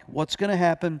like, what's going to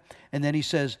happen, and then he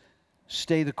says,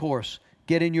 stay the course.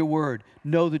 Get in your word.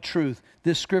 Know the truth.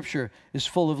 This scripture is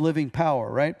full of living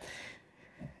power, right?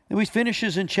 Then he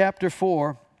finishes in chapter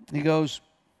 4.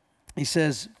 He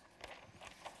says,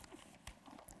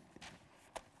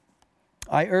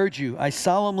 I urge you, I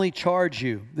solemnly charge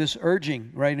you. This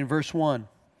urging, right, in verse 1.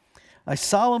 I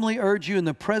solemnly urge you in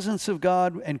the presence of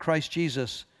God and Christ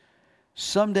Jesus,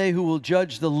 someday who will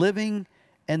judge the living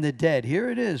and the dead.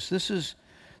 Here it is. This is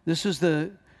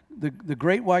the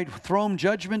great white throne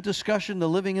judgment discussion, the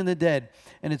living and the dead.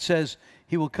 And it says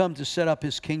he will come to set up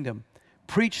his kingdom.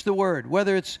 Preach the word.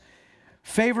 Whether it's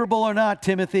favorable or not,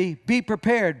 Timothy, be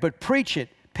prepared, but preach it.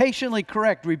 Patiently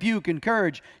correct, rebuke,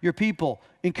 encourage your people.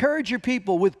 Encourage your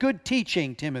people with good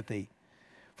teaching, Timothy.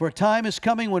 For a time is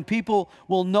coming when people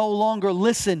will no longer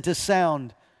listen to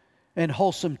sound and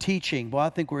wholesome teaching. Well, I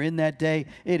think we're in that day.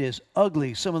 It is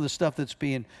ugly, some of the stuff that's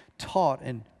being taught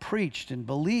and preached and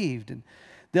believed. And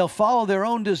they'll follow their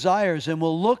own desires and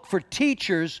will look for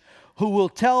teachers who will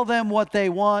tell them what they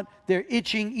want their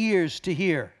itching ears to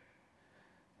hear.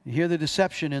 You hear the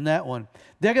deception in that one.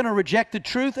 They're going to reject the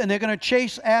truth and they're going to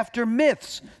chase after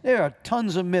myths. There are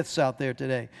tons of myths out there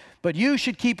today. But you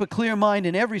should keep a clear mind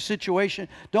in every situation.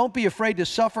 Don't be afraid to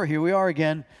suffer. Here we are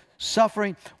again.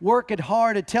 Suffering, work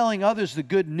hard at telling others the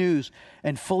good news,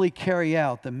 and fully carry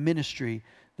out the ministry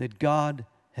that God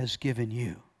has given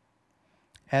you.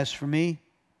 As for me,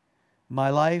 my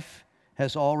life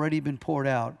has already been poured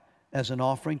out as an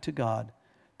offering to God.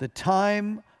 The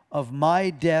time of my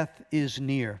death is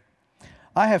near.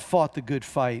 I have fought the good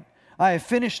fight. I have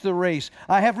finished the race.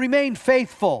 I have remained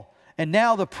faithful. And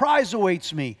now the prize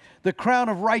awaits me, the crown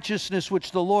of righteousness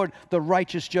which the Lord, the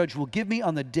righteous judge, will give me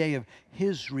on the day of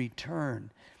his return.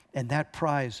 And that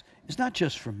prize is not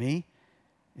just for me.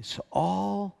 It's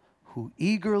all who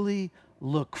eagerly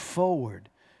look forward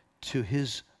to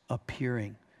his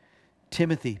appearing.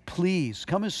 Timothy, please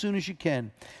come as soon as you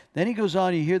can. Then he goes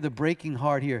on, you hear the breaking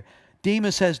heart here.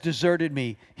 Demas has deserted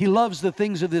me. He loves the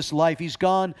things of this life. He's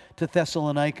gone to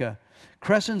Thessalonica.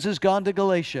 Crescens has gone to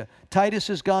Galatia. Titus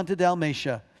has gone to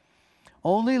Dalmatia.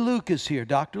 Only Luke is here.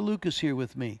 Dr. Luke is here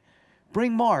with me.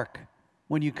 Bring Mark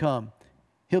when you come.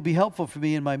 He'll be helpful for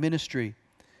me in my ministry.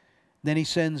 Then he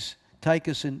sends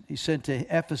Tychus, and he sent to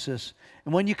Ephesus.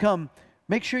 And when you come,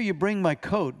 make sure you bring my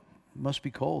coat. It must be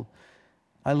cold.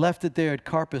 I left it there at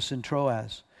Carpus in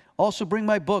Troas. Also bring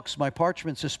my books, my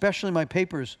parchments, especially my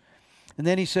papers. And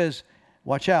then he says,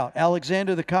 watch out.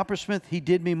 Alexander the coppersmith, he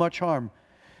did me much harm.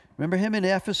 Remember him in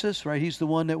Ephesus, right? He's the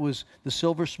one that was the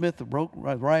silversmith that broke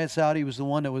riots out. He was the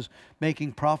one that was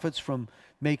making profits from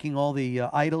making all the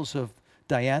idols of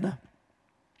Diana.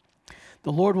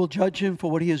 The Lord will judge him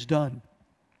for what he has done.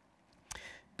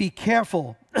 Be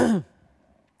careful.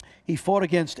 He fought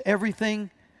against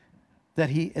everything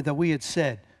that we had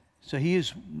said. So he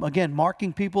is, again,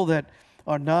 marking people that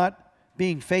are not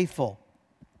being faithful.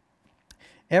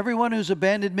 Everyone who's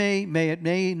abandoned me, it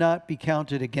may not be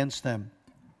counted against them.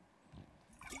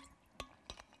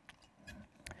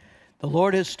 The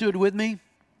Lord has stood with me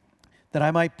that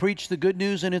I might preach the good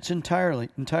news in its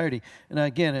entirety. And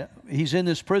again, he's in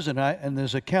this prison, and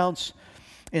there's accounts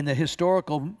in the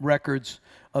historical records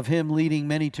of him leading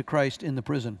many to Christ in the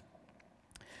prison.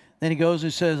 Then he goes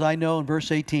and says, I know in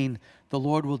verse 18, the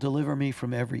Lord will deliver me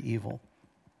from every evil.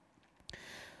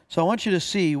 So I want you to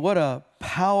see what a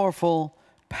powerful,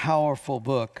 powerful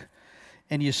book.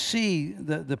 And you see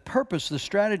the purpose, the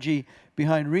strategy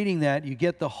behind reading that. You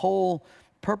get the whole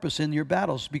purpose in your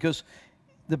battles, because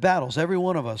the battles, every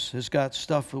one of us has got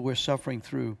stuff that we're suffering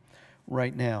through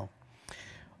right now.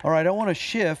 All right, I want to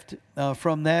shift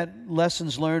from that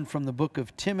lessons learned from the book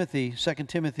of Timothy, 2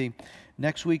 Timothy.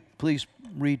 Next week, please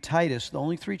read Titus, the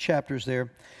only 3 chapters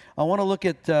there. I want to look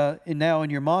at, now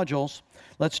in your modules,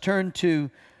 let's turn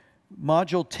to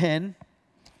Module 10,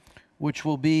 which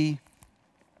will be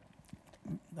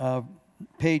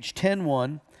page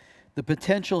 10.1, the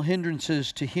potential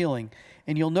hindrances to healing.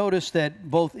 And you'll notice that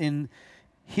both in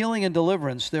healing and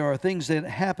deliverance, there are things that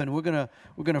happen. We're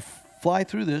gonna fly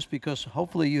through this because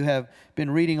hopefully you have been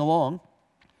reading along,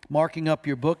 marking up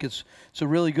your book. It's a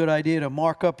really good idea to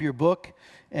mark up your book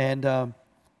and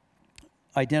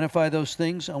identify those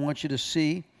things I want you to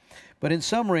see. But in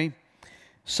summary,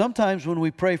 sometimes when we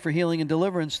pray for healing and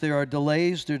deliverance, there are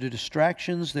delays, there are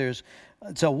distractions,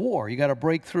 it's a war. You got to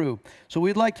break through. So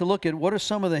we'd like to look at what are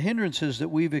some of the hindrances that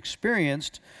we've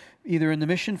experienced either in the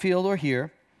mission field or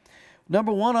here.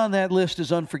 Number 1 on that list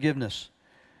is unforgiveness.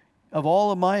 Of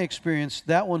all of my experience,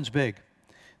 that one's big.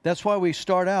 That's why we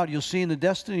start out, you'll see in the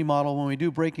Destiny model, when we do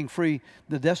Breaking Free,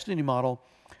 the Destiny model,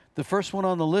 the first one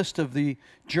on the list of the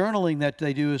journaling that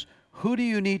they do is, who do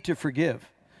you need to forgive?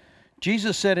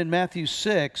 Jesus said in Matthew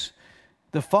 6,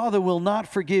 the Father will not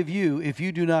forgive you if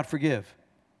you do not forgive.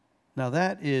 Now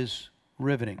that is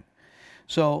riveting.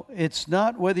 So it's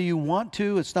not whether you want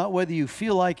to, it's not whether you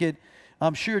feel like it.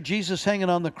 I'm sure Jesus hanging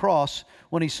on the cross,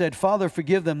 when he said, Father,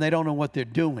 forgive them, they don't know what they're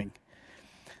doing.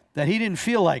 That he didn't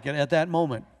feel like it at that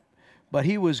moment. But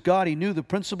he was God. He knew the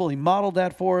principle. He modeled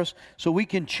that for us. So we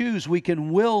can choose. We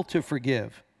can will to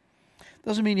forgive.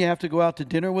 Doesn't mean you have to go out to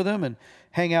dinner with them and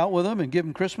hang out with them and give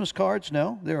them Christmas cards.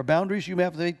 No, there are boundaries you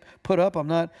have to put up. I'm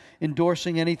not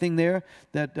endorsing anything there.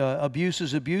 That abuse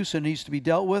is abuse and needs to be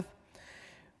dealt with.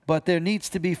 But there needs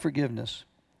to be forgiveness.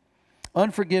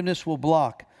 Unforgiveness will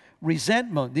block.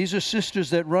 Resentment. These are sisters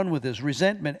that run with this.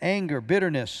 Resentment, anger,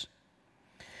 bitterness.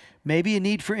 Maybe a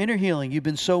need for inner healing. You've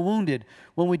been so wounded.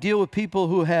 When we deal with people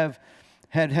who have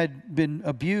had been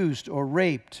abused or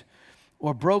raped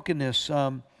or brokenness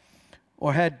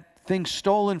or had things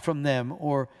stolen from them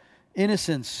or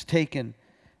innocence taken,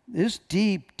 there's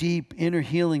deep, deep inner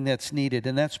healing that's needed,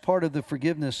 and that's part of the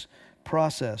forgiveness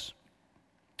process.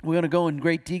 We're going to go in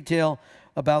great detail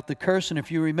about the curse, and if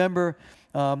you remember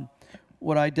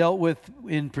what I dealt with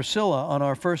in Priscilla on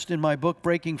our first in my book,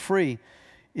 Breaking Free,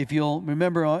 if you'll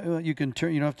remember, you can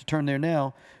turn. You don't have to turn there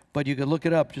now, but you can look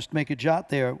it up. Just make a jot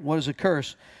there. What is a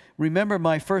curse? Remember,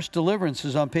 my first deliverance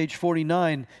is on page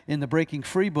 49 in the Breaking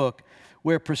Free book,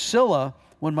 where Priscilla,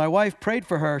 when my wife prayed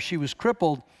for her, she was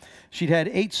crippled. She'd had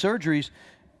 8 surgeries.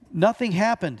 Nothing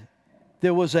happened.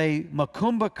 There was a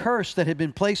Macumba curse that had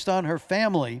been placed on her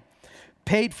family,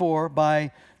 paid for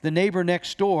by the neighbor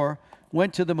next door,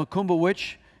 went to the Macumba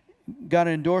witch, got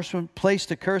an endorsement,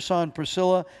 placed a curse on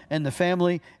Priscilla and the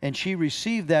family, and she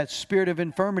received that spirit of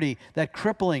infirmity, that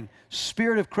crippling,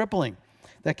 spirit of crippling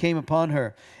that came upon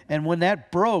her. And when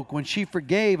that broke, when she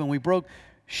forgave and we broke,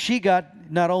 she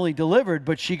got not only delivered,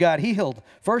 but she got healed.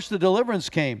 First the deliverance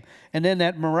came, and then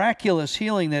that miraculous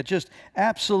healing that just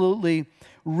absolutely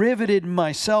riveted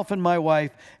myself and my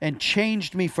wife and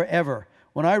changed me forever.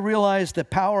 When I realized the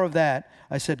power of that,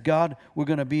 I said, God, we're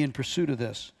going to be in pursuit of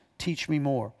this. Teach me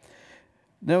more.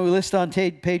 Then we list on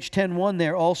page 10:1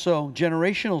 there also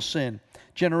generational sin,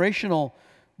 generational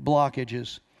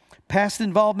blockages. Past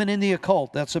involvement in the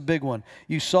occult, that's a big one.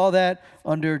 You saw that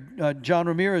under John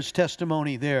Ramirez's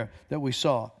testimony there that we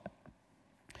saw.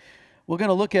 We're going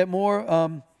to look at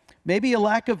more, maybe a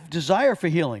lack of desire for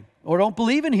healing or don't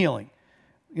believe in healing.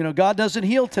 You know, God doesn't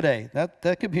heal today.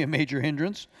 That could be a major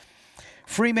hindrance.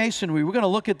 Freemasonry, we're going to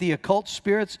look at the occult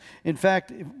spirits. In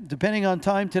fact, depending on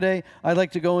time today, I'd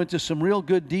like to go into some real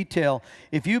good detail.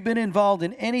 If you've been involved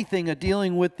in anything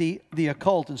dealing with the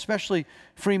occult, especially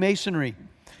Freemasonry,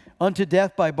 Unto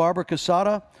Death by Barbara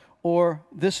Casada, or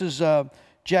this is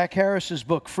Jack Harris's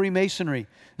book, Freemasonry.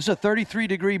 This is a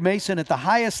 33-degree Mason at the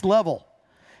highest level.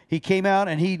 He came out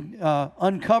and he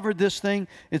uncovered this thing.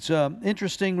 It's an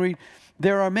interesting read.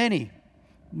 There are many,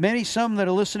 some that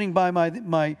are listening by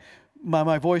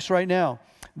my voice right now,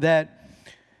 that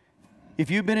if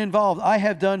you've been involved, I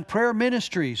have done prayer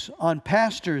ministries on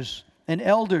pastors and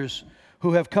elders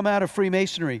who have come out of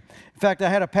Freemasonry. In fact, I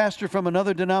had a pastor from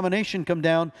another denomination come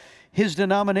down. His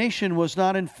denomination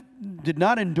did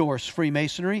not endorse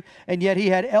Freemasonry, and yet he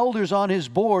had elders on his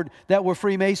board that were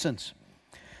Freemasons.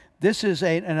 This is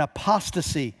an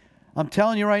apostasy. I'm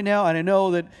telling you right now, and I know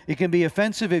that it can be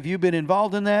offensive if you've been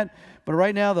involved in that, but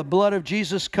right now the blood of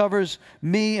Jesus covers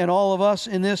me and all of us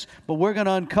in this, but we're going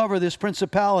to uncover this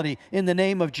principality in the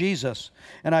name of Jesus.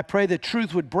 And I pray that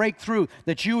truth would break through,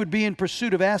 that you would be in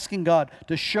pursuit of asking God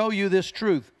to show you this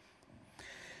truth.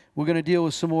 We're going to deal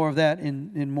with some more of that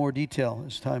in more detail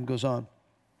as time goes on.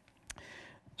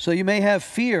 So you may have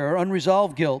fear,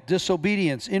 unresolved guilt,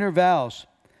 disobedience, inner vows.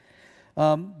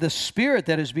 The spirit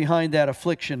that is behind that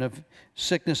affliction of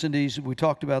sickness and disease, we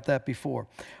talked about that before.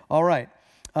 All right.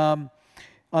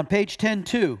 On page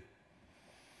 10:2,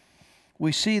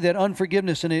 we see that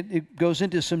unforgiveness, and it goes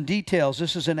into some details.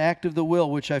 This is an act of the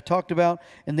will, which I've talked about.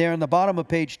 And there on the bottom of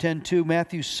page 10:2,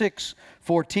 Matthew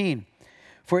 6:14.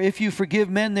 For if you forgive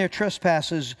men their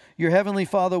trespasses, your heavenly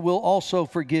Father will also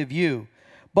forgive you.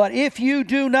 But if you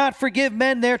do not forgive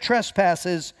men their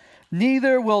trespasses,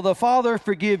 neither will the Father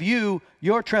forgive you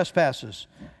your trespasses.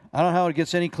 I don't know how it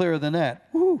gets any clearer than that.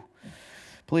 Woo.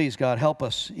 Please, God, help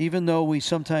us. Even though we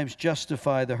sometimes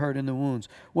justify the hurt and the wounds,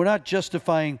 we're not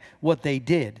justifying what they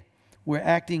did. We're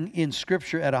acting in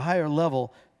Scripture at a higher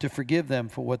level to forgive them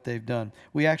for what they've done.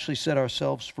 We actually set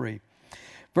ourselves free.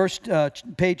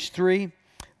 Page 3,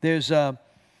 there's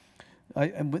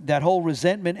that whole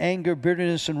resentment, anger,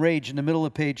 bitterness, and rage in the middle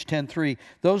of page 10:3.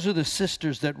 Those are the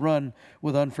sisters that run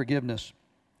with unforgiveness.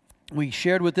 We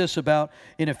shared with this about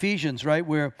in Ephesians, right,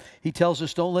 where he tells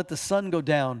us don't let the sun go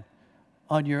down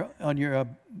on your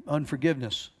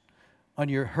unforgiveness, on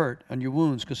your hurt, on your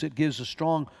wounds, because it gives a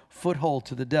strong foothold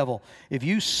to the devil. If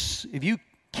you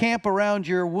camp around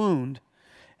your wound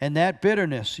and that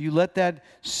bitterness, you let that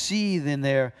seethe in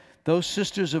there, those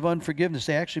sisters of unforgiveness,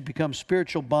 they actually become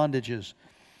spiritual bondages.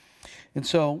 And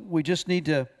so we just need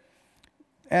to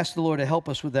ask the Lord to help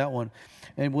us with that one.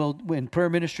 And in prayer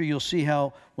ministry, you'll see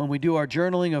how when we do our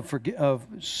journaling of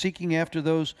seeking after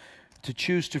those, to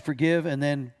choose to forgive and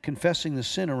then confessing the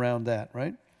sin around that,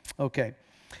 right? Okay.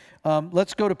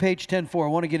 Let's go to page 10:4. I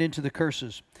want to get into the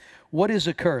curses. What is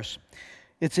a curse?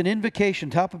 It's an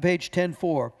invocation, top of page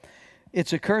 10:4.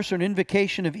 It's a curse or an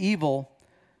invocation of evil.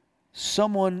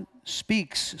 Someone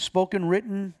speaks, spoken,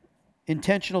 written,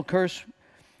 intentional curse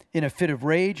in a fit of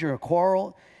rage or a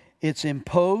quarrel. It's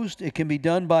imposed. It can be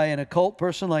done by an occult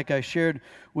person, like I shared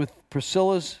with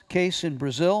Priscilla's case in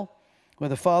Brazil, where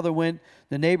the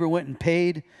neighbor went and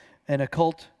paid an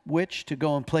occult witch to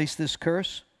go and place this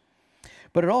curse.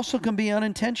 But it also can be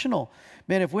unintentional.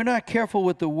 Man, if we're not careful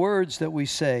with the words that we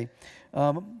say,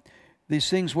 these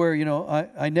things where,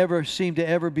 I never seem to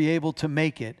ever be able to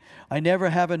make it. I never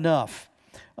have enough.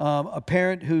 A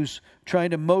parent who's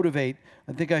trying to motivate.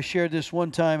 I think I shared this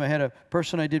one time. I had a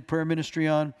person I did prayer ministry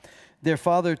on their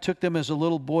father took them as a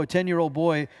little boy, 10-year-old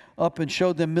boy, up and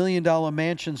showed them million-dollar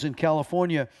mansions in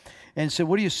California and said,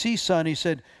 "What do you see, son?" He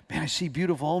said, "Man, I see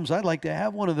beautiful homes. I'd like to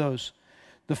have one of those."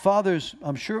 The father's,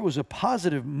 I'm sure it was a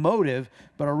positive motive,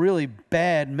 but a really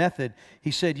bad method.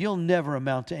 He said, "You'll never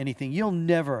amount to anything. You'll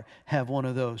never have one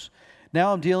of those."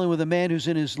 Now I'm dealing with a man who's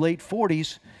in his late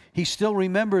 40s. He still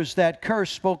remembers that curse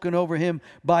spoken over him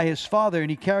by his father, and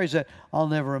he carries that, "I'll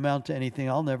never amount to anything.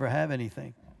 I'll never have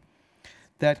anything."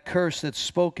 That curse that's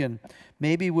spoken,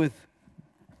 maybe with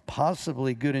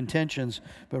possibly good intentions,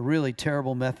 but really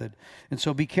terrible method. And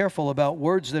so be careful about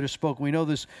words that are spoken. We know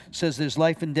this says there's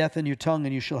life and death in your tongue,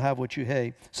 and you shall have what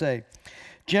you say.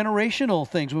 Generational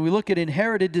things, when we look at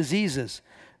inherited diseases,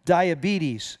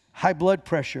 diabetes, high blood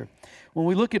pressure, when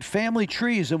we look at family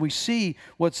trees and we see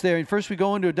what's there, and first we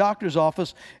go into a doctor's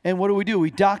office, and what do?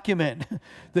 We document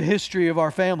the history of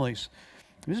our families.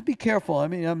 Just be careful. I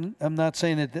mean, I'm not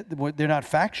saying that they're not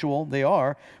factual. They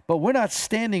are. But we're not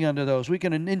standing under those. We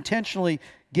can intentionally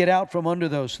get out from under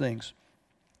those things.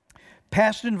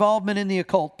 Past involvement in the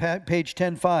occult, page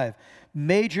 10.5.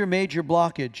 Major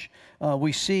blockage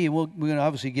we see. And we're going to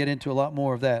obviously get into a lot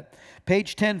more of that.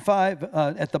 Page 10.5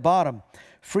 at the bottom.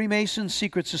 Freemasons,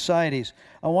 secret societies.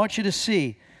 I want you to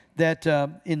see that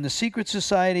in the secret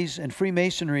societies and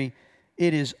Freemasonry,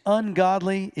 it is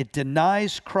ungodly, it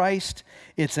denies Christ,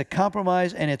 it's a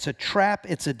compromise, and it's a trap,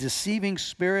 it's a deceiving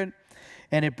spirit,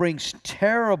 and it brings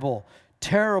terrible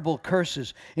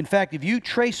curses. In fact, if you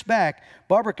trace back,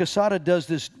 Barbara Casada does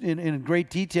this in great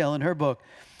detail in her book.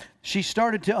 She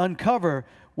started to uncover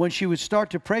when she would start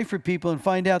to pray for people and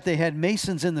find out they had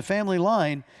Masons in the family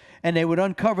line, and they would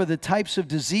uncover the types of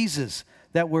diseases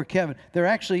that were given. They're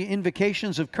actually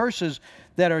invocations of curses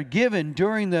that are given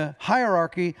during the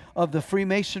hierarchy of the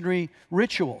Freemasonry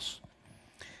rituals.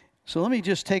 So let me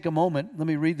just take a moment. Let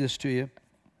me read this to you.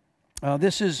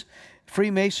 This is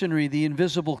Freemasonry, the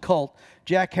Invisible Cult,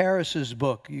 Jack Harris's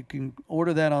book. You can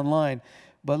order that online.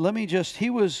 But he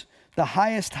was the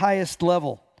highest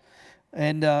level.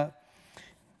 And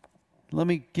let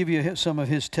me give you some of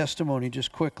his testimony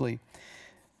just quickly.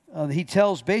 He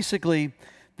tells basically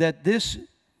that this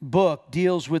book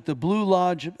deals with the Blue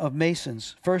Lodge of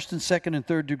Masons, first and second and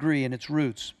third degree, and its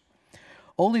roots.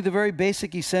 Only the very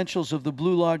basic essentials of the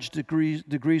Blue Lodge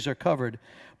degrees are covered.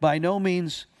 By no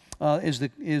means is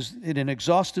it an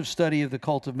exhaustive study of the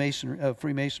cult of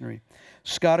Freemasonry.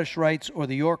 Scottish Rites or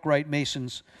the York Rite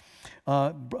Masons,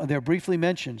 they're briefly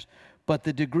mentioned, but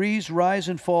the degrees rise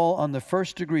and fall on the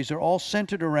first degrees. They're all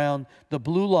centered around the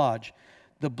Blue Lodge.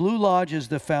 The Blue Lodge is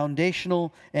the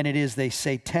foundational, and it is the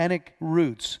satanic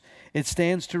roots. It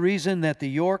stands to reason that the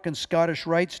York and Scottish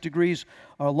Rites degrees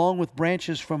are along with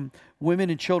branches from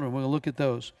women and children. We're going to look at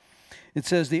those. It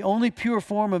says the only pure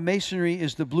form of Masonry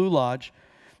is the Blue Lodge,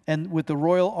 and with the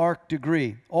Royal Ark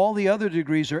degree. All the other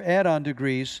degrees are add-on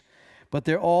degrees, but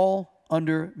they're all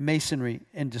under Masonry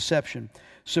and deception.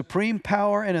 Supreme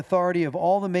power and authority of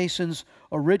all the Masons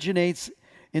originates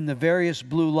in the various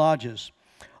Blue Lodges.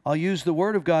 I'll use the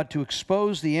Word of God to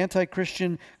expose the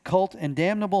anti-Christian cult and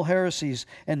damnable heresies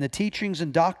and the teachings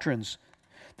and doctrines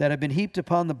that have been heaped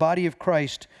upon the body of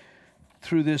Christ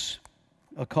through this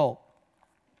occult.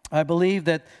 I believe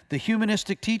that the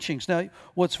humanistic teachings. Now,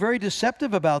 what's very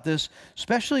deceptive about this,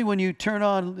 especially when you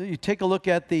take a look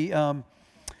at the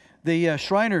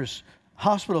Shriners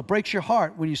Hospital, breaks your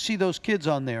heart when you see those kids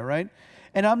on there, right?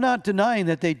 And I'm not denying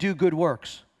that they do good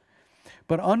works.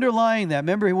 But underlying that,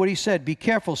 remember what he said, be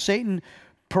careful. Satan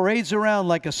parades around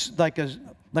like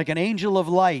an angel of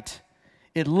light.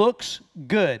 It looks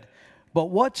good. But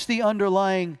what's the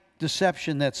underlying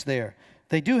deception that's there?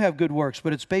 They do have good works,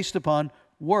 but it's based upon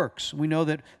works. We know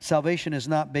that salvation is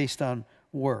not based on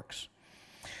works.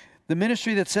 The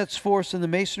ministry that sets forth in the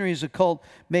Masonry as a cult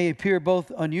may appear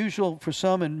both unusual for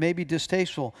some and maybe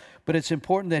distasteful, but it's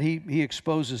important that he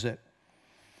exposes it.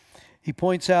 He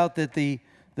points out that the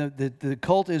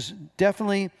cult is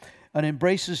definitely and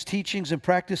embraces teachings and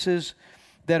practices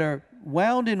that are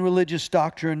wound in religious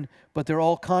doctrine, but they're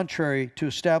all contrary to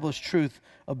established truth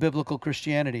of biblical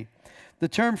Christianity. The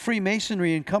term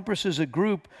Freemasonry encompasses a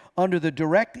group under the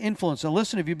direct influence. Now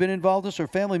listen, if you've been involved in this or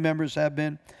family members have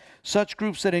been, such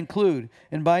groups that include,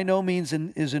 and by no means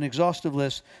is an exhaustive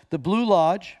list, the Blue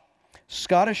Lodge,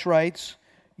 Scottish Rites,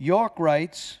 York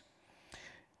Rites,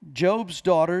 Job's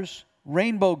Daughters,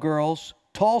 Rainbow Girls,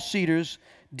 Tall Cedars,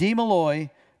 De Malloy,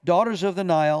 Daughters of the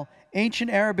Nile,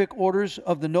 Ancient Arabic Orders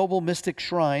of the Noble Mystic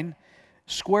Shrine,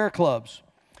 Square Clubs.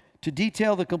 To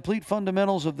detail the complete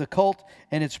fundamentals of the cult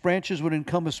and its branches would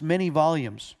encompass many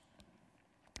volumes.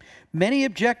 Many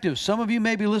objectives. Some of you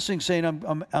may be listening saying,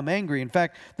 I'm angry. In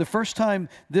fact, the first time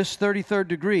this 33rd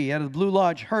degree out of the Blue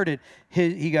Lodge heard it,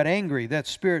 he got angry. That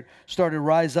spirit started to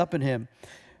rise up in him.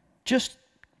 Just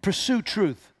pursue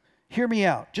truth. Hear me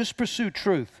out. Just pursue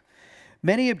truth.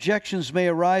 Many objections may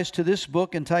arise to this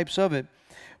book and types of it,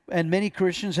 and many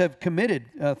Christians have committed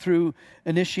through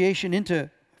initiation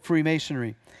into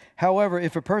Freemasonry. However,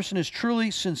 if a person is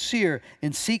truly sincere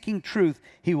in seeking truth,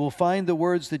 he will find the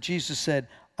words that Jesus said,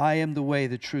 I am the way,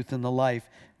 the truth, and the life.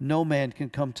 No man can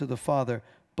come to the Father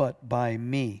but by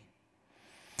me.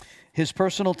 His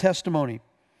personal testimony.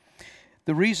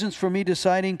 The reasons for me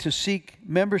deciding to seek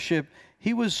membership,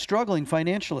 he was struggling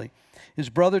financially. His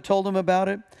brother told him about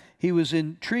it. He was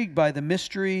intrigued by the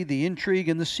mystery, the intrigue,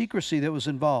 and the secrecy that was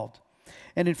involved.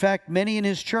 And in fact, many in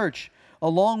his church,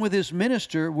 along with his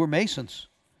minister, were Masons.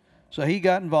 So he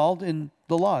got involved in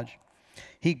the lodge.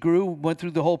 He grew, went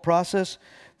through the whole process.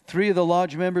 3 of the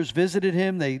lodge members visited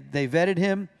him. They vetted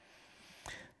him.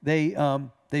 They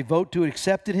vote to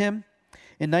accepted him.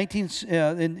 In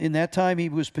that time, he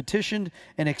was petitioned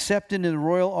and accepted in the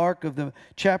Royal Ark of the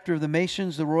Chapter of the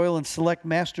Masons, the Royal and Select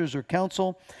Masters or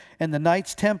Council, and the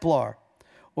Knights Templar,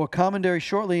 or Commandery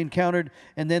shortly encountered,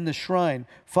 and then the Shrine.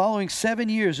 Following 7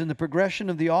 years in the progression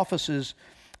of the offices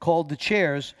called the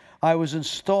chairs, I was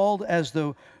installed as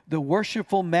the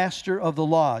worshipful master of the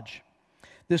lodge.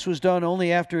 This was done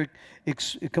only after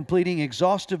completing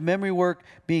exhaustive memory work,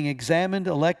 being examined,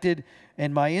 elected,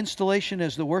 and my installation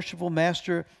as the worshipful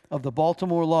master of the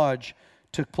Baltimore Lodge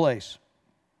took place.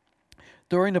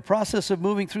 During the process of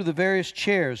moving through the various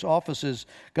chairs, offices,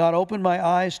 God opened my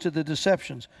eyes to the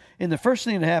deceptions. And the first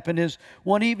thing that happened is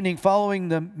one evening following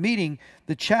the meeting,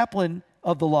 the chaplain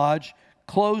of the lodge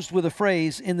closed with a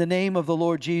phrase, in the name of the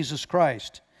Lord Jesus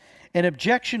Christ. An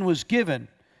objection was given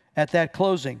at that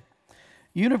closing,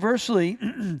 universally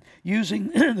using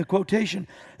the quotation,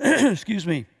 excuse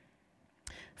me,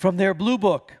 from their blue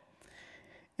book.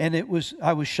 And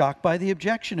I was shocked by the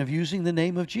objection of using the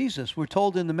name of Jesus. We're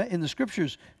told in the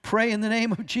scriptures, pray in the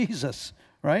name of Jesus,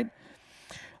 right?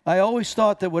 I always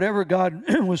thought that whatever God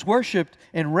was worshiped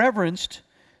and reverenced,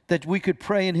 that we could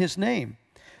pray in his name.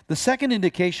 The second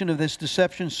indication of this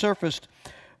deception surfaced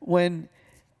when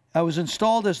I was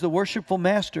installed as the worshipful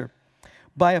master.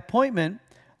 By appointment,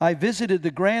 I visited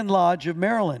the Grand Lodge of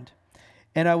Maryland,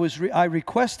 and I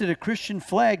requested a Christian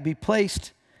flag be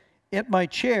placed at my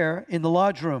chair in the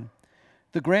lodge room.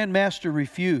 The Grand Master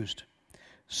refused.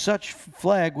 Such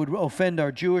flag would offend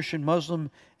our Jewish and Muslim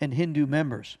and Hindu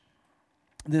members.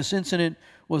 This incident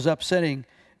was upsetting,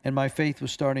 and my faith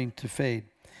was starting to fade.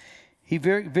 He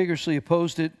very vigorously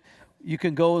opposed it. You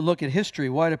can go and look at history.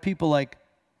 Why do people like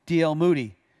D.L.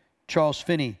 Moody, Charles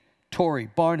Finney, Torrey,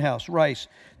 Barnhouse, Rice,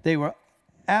 they were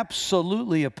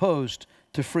absolutely opposed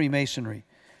to Freemasonry.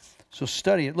 So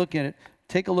study it, look at it,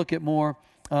 take a look at more.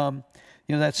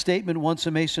 That statement, once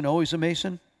a Mason, always a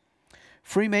Mason.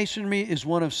 Freemasonry is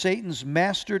one of Satan's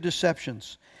master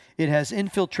deceptions. It has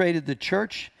infiltrated the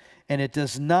church, and it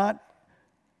does not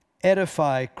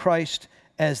edify Christ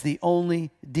as the only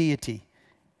deity.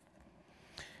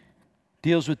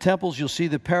 Deals with temples. You'll see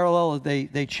the parallel.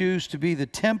 They choose to be the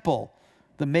temple,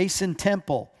 the Mason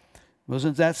temple.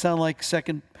 Doesn't that sound like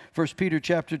 1 Peter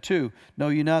chapter 2? Know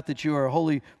you not that you are a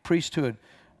holy priesthood,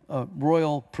 a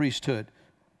royal priesthood,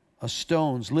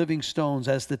 living stones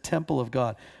as the temple of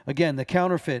God. Again, the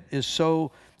counterfeit is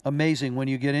so amazing when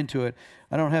you get into it.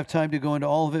 I don't have time to go into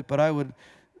all of it, but I would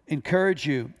encourage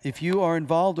you, if you are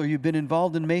involved or you've been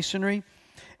involved in Masonry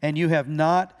and you have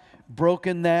not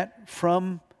broken that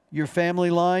from your family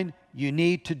line, you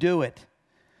need to do it.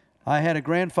 I had a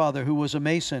grandfather who was a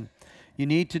Mason. You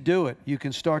need to do it. You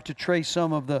can start to trace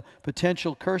some of the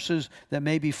potential curses that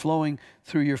may be flowing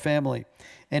through your family.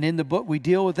 And in the book, we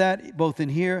deal with that both in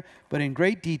here, but in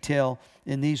great detail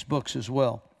in these books as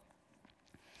well.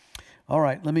 All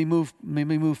right, let me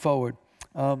move forward.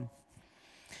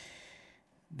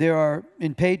 There are,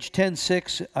 in page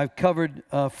 10.6, I've covered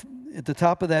at the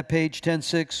top of that page,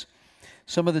 10.6,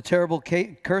 some of the terrible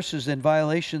curses and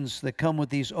violations that come with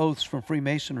these oaths from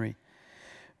Freemasonry.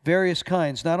 Various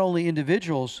kinds, not only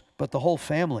individuals, but the whole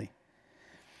family.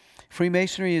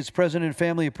 Freemasonry is present in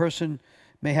family. A person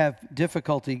may have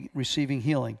difficulty receiving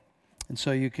healing. And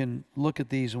so you can look at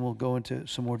these and we'll go into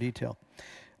some more detail.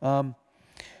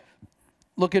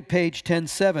 Look at page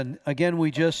 10.7. Again,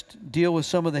 we just deal with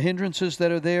some of the hindrances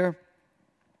that are there.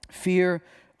 Fear,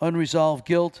 unresolved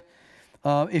guilt.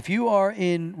 If you are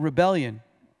in rebellion,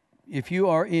 if you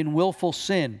are in willful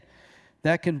sin,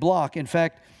 that can block. In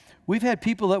fact, we've had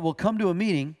people that will come to a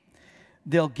meeting,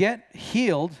 they'll get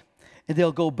healed, and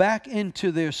they'll go back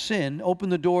into their sin, open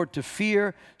the door to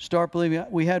fear, start believing.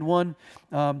 We had one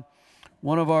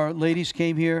of our ladies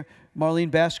came here, Marlene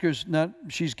Basker's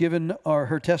she's given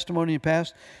her testimony in the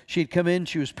past. She had come in,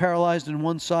 she was paralyzed on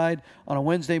one side on a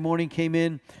Wednesday morning, came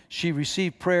in, she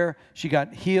received prayer, she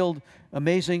got healed,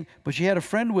 amazing, but she had a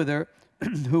friend with her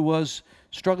who was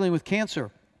struggling with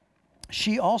cancer.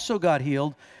 She also got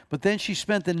healed, but then she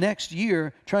spent the next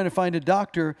year trying to find a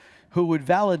doctor who would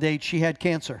validate she had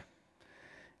cancer.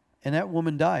 And that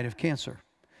woman died of cancer.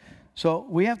 So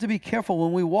we have to be careful.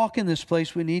 When we walk in this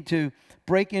place, we need to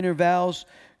break inner vows,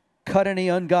 cut any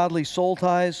ungodly soul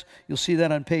ties. You'll see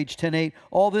that on page 10.8.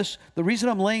 All this, the reason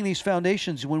I'm laying these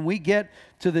foundations, when we get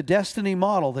to the destiny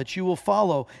model that you will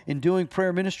follow in doing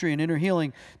prayer ministry and inner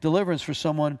healing deliverance for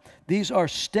someone, these are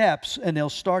steps, and they'll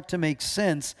start to make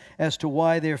sense as to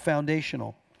why they're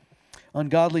foundational.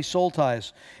 Ungodly soul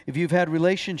ties. If you've had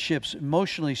relationships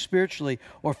emotionally, spiritually,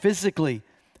 or physically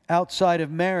outside of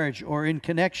marriage or in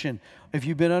connection, if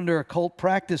you've been under occult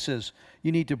practices,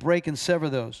 you need to break and sever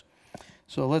those.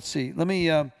 So let's see. Let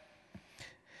me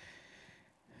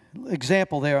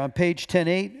example there on page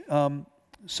 10.8.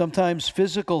 Sometimes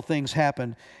physical things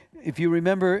happen. If you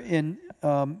remember in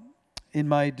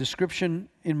my description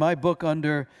in my book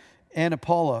under Ana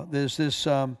Paula, there's this.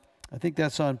 I think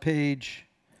that's on page.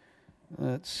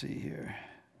 Let's see here.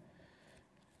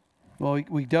 Well,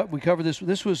 we covered this.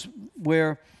 This was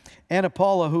where Ana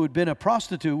Paula, who had been a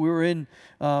prostitute, we were in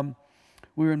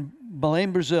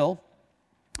Belém, Brazil,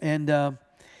 and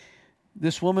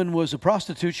this woman was a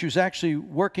prostitute. She was actually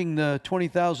working the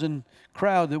 20,000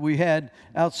 crowd that we had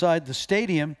outside the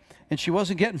stadium, and she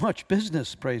wasn't getting much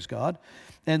business, praise God.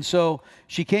 And so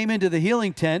she came into the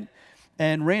healing tent,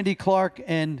 and Randy Clark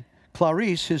and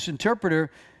Clarice, his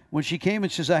interpreter, when she came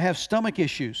and says, I have stomach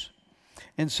issues.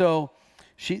 And so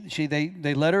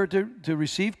they led her to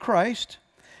receive Christ,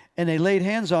 and they laid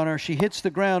hands on her. She hits the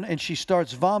ground, and she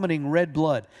starts vomiting red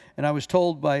blood. And I was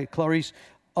told by Clarice,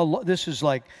 this is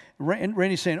like,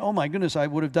 Randy's saying, oh my goodness, I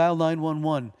would have dialed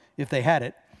 911 if they had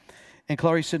it. And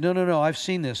Clarice said, no, I've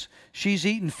seen this. She's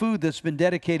eaten food that's been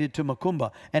dedicated to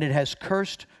Macumba, and it has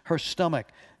cursed her stomach.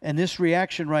 And this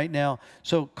reaction right now,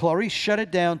 so Clarice shut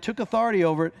it down, took authority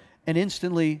over it, and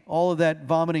instantly all of that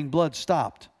vomiting blood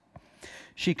stopped.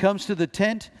 She comes to the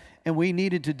tent, and we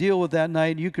needed to deal with that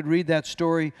night. You could read that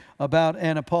story about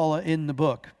Ana Paula in the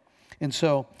book. And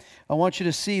so I want you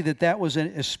to see that was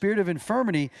a spirit of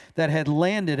infirmity that had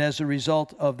landed as a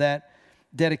result of that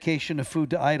dedication of food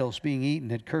to idols being eaten,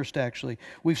 had cursed actually.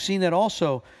 We've seen that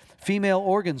also. Female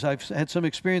organs. I've had some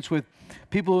experience with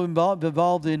people who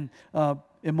involved in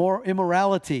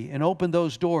immorality and opened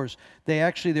those doors.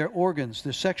 Their organs,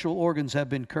 their sexual organs have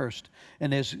been cursed.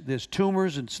 And there's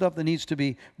tumors and stuff that needs to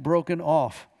be broken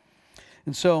off.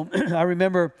 And so I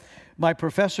remember my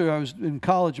professor, I was in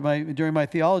college during my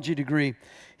theology degree,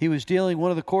 he was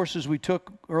one of the courses we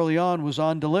took early on was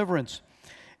on deliverance.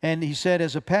 And he said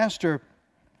as a pastor,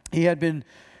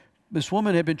 this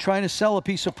woman had been trying to sell a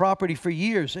piece of property for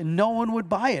years, and no one would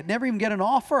buy it, never even get an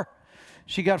offer.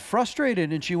 She got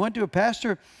frustrated, and she went to a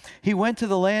pastor. He went to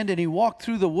the land, and he walked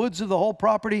through the woods of the whole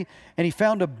property, and he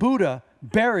found a Buddha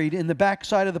buried in the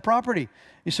backside of the property.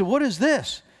 He said, what is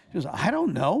this? She goes, I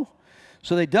don't know.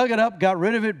 So they dug it up, got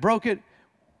rid of it, broke it.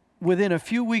 Within a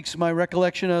few weeks, my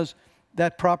recollection is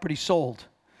that property sold.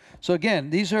 So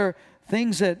again, these are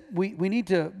things that we need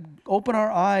to open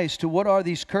our eyes to. What are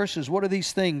these curses? What are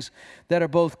these things that are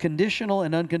both conditional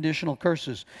and unconditional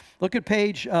curses? Look at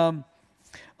page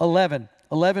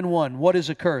 11.1. What is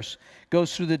a curse?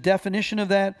 Goes through the definition of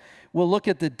that. We'll look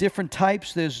at the different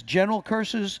types. There's general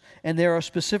curses and there are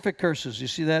specific curses. You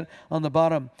see that on the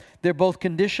bottom. They're both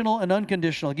conditional and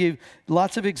unconditional. I'll give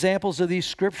lots of examples of these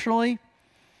scripturally.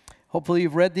 Hopefully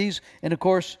you've read these. And of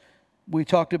course, we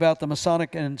talked about the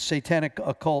Masonic and Satanic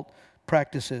occult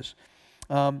practices.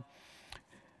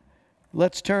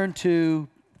 Let's turn to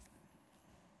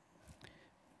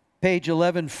page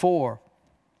 11.4.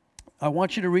 I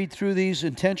want you to read through these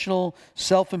intentional,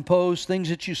 self-imposed things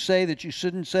that you say that you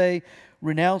shouldn't say.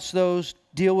 Renounce those.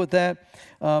 Deal with that.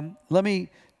 Let me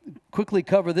quickly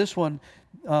cover this one.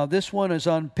 This one is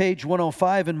on page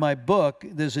 105 in my book.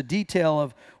 There's a detail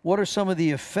of what are some of the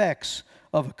effects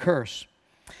of a curse.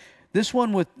 This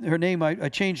one with her name, I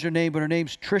changed her name, but her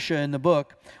name's Tricia in the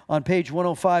book, on page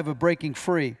 105 of Breaking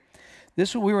Free. We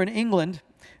were in England,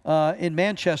 in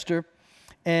Manchester,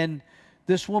 and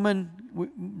This woman,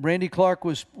 Randy Clark,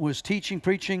 was teaching,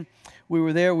 preaching. We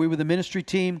were there. We were the ministry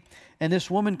team. And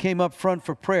this woman came up front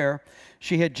for prayer.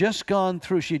 She had just gone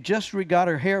through, she had just got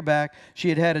her hair back. She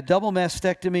had had a double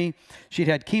mastectomy. She'd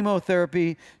had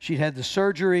chemotherapy. She'd had the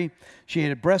surgery. She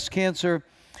had breast cancer.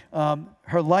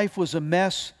 Her life was a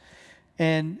mess.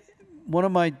 And one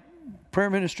of my prayer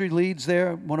ministry leads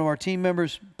there, one of our team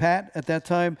members, Pat, at that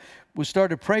time, was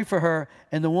started to pray for her.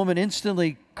 And the woman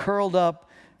instantly curled up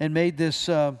and made this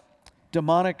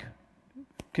demonic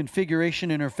configuration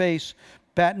in her face.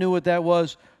 Pat knew what that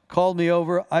was, called me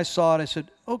over. I saw it. I said,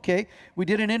 okay. We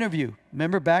did an interview.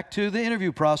 Remember, back to the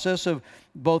interview process of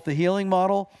both the healing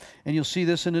model, and you'll see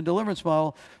this in the deliverance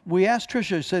model. We asked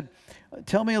Tricia, I said,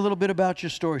 tell me a little bit about your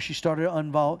story. She started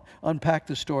to unpack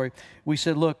the story. We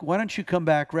said, look, why don't you come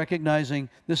back recognizing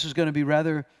this is going to be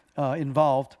rather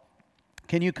involved.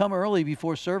 Can you come early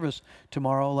before service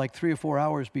tomorrow, like 3 or 4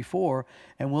 hours before,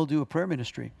 and we'll do a prayer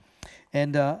ministry?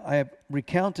 And I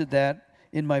recounted that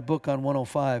in my book on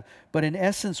 105. But in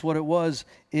essence, what it was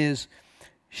is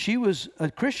she was a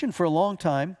Christian for a long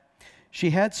time.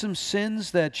 She had some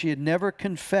sins that she had never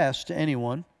confessed to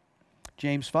anyone.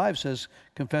 James 5 says,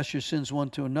 confess your sins one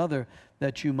to another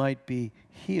that you might be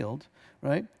healed,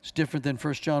 right? It's different than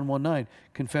 1 John 1:9.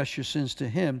 Confess your sins to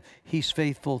him. He's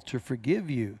faithful to forgive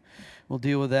you. We'll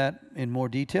deal with that in more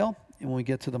detail when we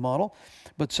get to the model.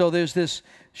 But so there's this,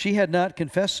 she had not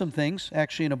confessed some things.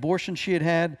 Actually, an abortion she had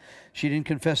had, she didn't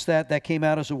confess that. That came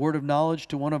out as a word of knowledge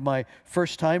to one of my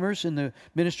first-timers in the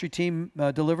ministry team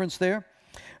deliverance there.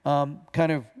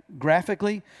 Kind of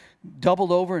graphically,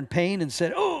 doubled over in pain and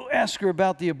said, oh, ask her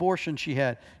about the abortion she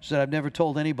had. She said, I've never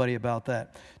told anybody about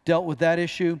that. Dealt with that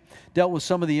issue, dealt with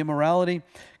some of the immorality.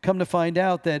 Come to find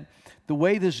out that the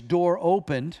way this door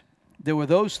opened, there were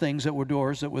those things that were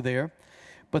doors that were there.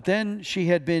 But then she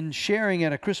had been sharing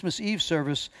at a Christmas Eve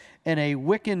service, and a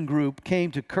Wiccan group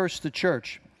came to curse the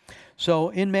church. So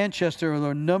in Manchester, there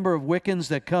are a number of Wiccans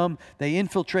that come. They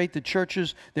infiltrate the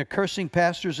churches. They're cursing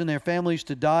pastors and their families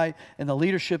to die and the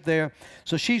leadership there.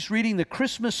 So she's reading the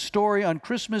Christmas story on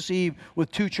Christmas Eve with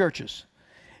 2 churches.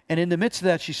 And in the midst of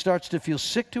that, she starts to feel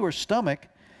sick to her stomach.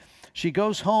 She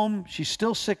goes home. She's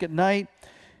still sick at night.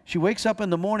 She wakes up in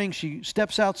the morning. She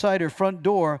steps outside her front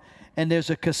door, and there's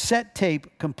a cassette tape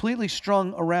completely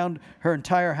strung around her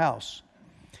entire house.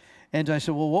 And I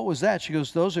said, well, what was that? She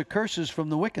goes, those are curses from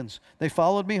the Wiccans. They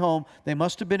followed me home. They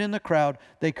must have been in the crowd.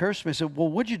 They cursed me. I said, well,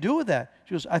 what'd you do with that?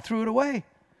 She goes, I threw it away.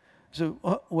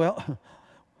 So, well,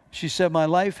 she said, my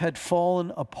life had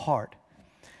fallen apart.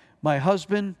 My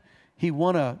husband, he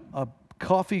won a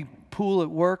coffee pool at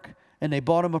work, and they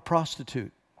bought him a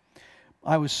prostitute.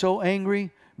 I was so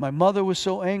angry. My mother was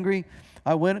so angry.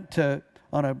 I went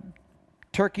on a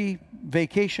Turkey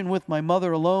vacation with my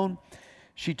mother alone.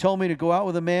 She told me to go out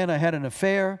with a man. I had an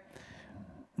affair.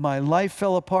 My life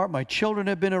fell apart. My children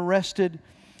have been arrested.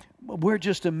 We're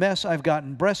just a mess. I've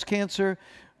gotten breast cancer.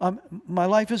 My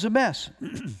life is a mess.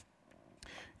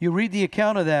 You read the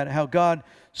account of that, how God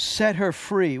set her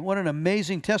free. What an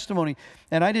amazing testimony.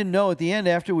 And I didn't know at the end,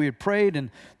 after we had prayed and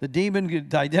the demon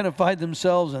had identified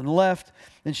themselves and left,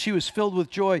 and she was filled with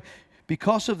joy.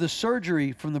 Because of the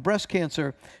surgery from the breast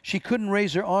cancer, she couldn't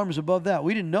raise her arms above that.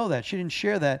 We didn't know that. She didn't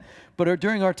share that. But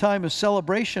during our time of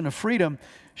celebration of freedom,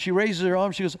 she raises her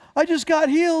arms. She goes, I just got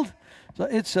healed. So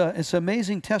it's an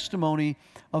amazing testimony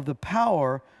of the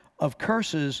power of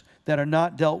curses that are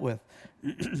not dealt with.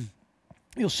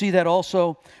 You'll see that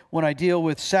also when I deal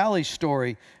with Sally's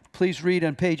story. Please read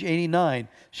on page 89.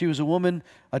 She was a woman,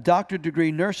 a doctorate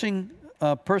degree nursing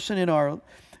person in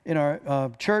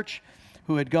our church,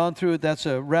 who had gone through it. That's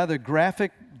a rather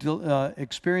graphic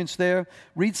experience there.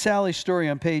 Read Sally's story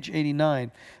on page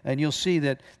 89, and you'll see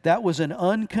that was an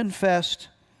unconfessed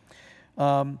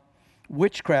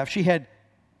witchcraft. She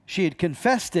had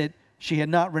confessed it. She had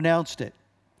not renounced it.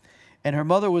 And her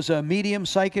mother was a medium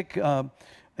psychic from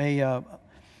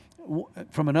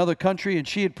another country, and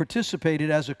she had participated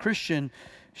as a Christian.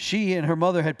 She and her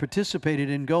mother had participated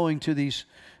in going to these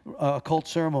occult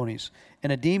ceremonies.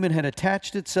 And a demon had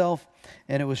attached itself,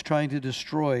 and it was trying to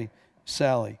destroy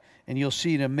Sally. And you'll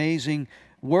see an amazing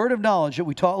word of knowledge that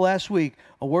we taught last week,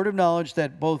 a word of knowledge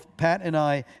that both Pat and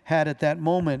I had at that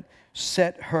moment,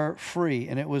 set her free.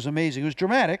 And it was amazing. It was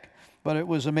dramatic, but it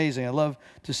was amazing. I love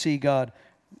to see God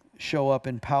show up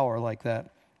in power like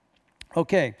that.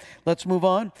 Okay, let's move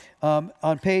on.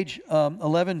 On page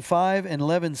 11.5 and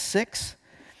 11.6,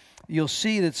 you'll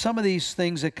see that some of these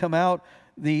things that come out,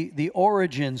 the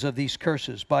origins of these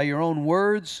curses, by your own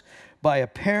words, by a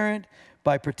parent,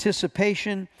 by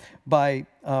participation, by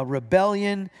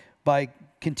rebellion, by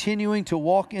continuing to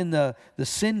walk in the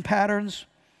sin patterns,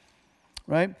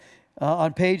 right?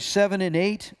 On page 7 and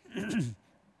 8,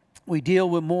 we deal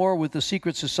with more with the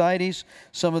secret societies,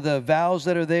 some of the vows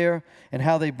that are there and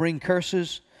how they bring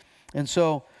curses. And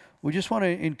so we just want to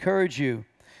encourage you.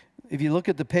 If you look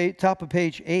at the top of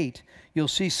page 8, you'll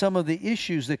see some of the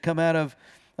issues that come out of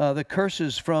the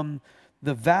curses from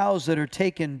the vows that are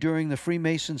taken during the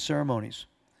Freemason ceremonies.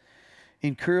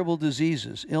 Incurable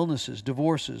diseases, illnesses,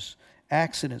 divorces,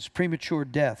 accidents, premature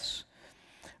deaths.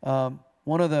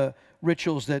 One of the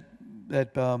rituals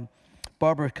that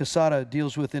Barbara Casada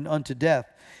deals with in Unto Death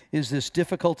is this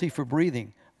difficulty for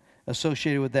breathing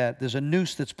associated with that. There's a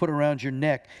noose that's put around your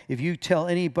neck. If you tell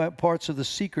any parts of the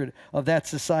secret of that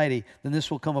society, then this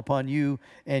will come upon you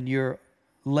and your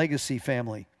legacy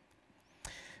family.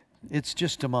 It's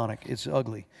just demonic. It's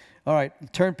ugly. All right,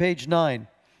 turn page 9.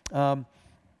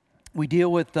 We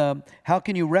deal with how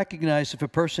can you recognize if a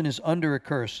person is under a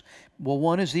curse? Well,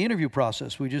 one is the interview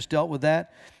process. We just dealt with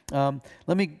that.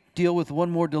 Let me deal with one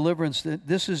more deliverance.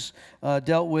 This is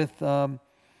dealt with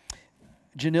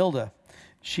Janilda.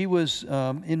 She was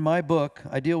in my book.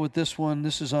 I deal with this one.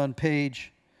 This is on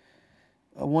page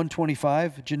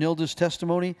 125, Janilda's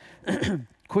testimony.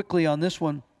 Quickly on this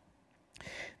one.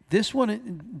 This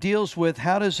one deals with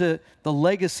how does the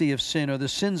legacy of sin or the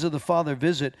sins of the father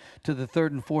visit to the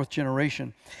third and fourth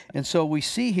generation. And so we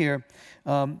see here,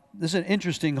 this is an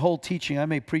interesting whole teaching. I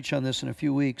may preach on this in a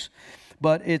few weeks.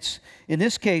 But it's, in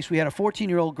this case, we had a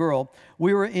 14-year-old girl.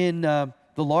 We were in the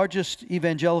largest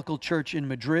evangelical church in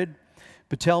Madrid,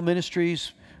 Patel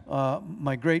Ministries.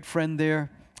 My great friend there,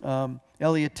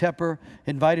 Elliot Tepper,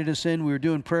 invited us in. We were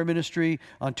doing prayer ministry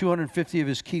on 250 of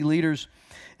his key leaders.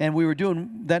 And we were doing,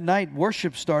 that night,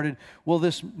 worship started. Well,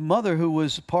 this mother who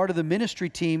was part of the ministry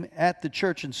team at the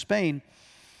church in Spain,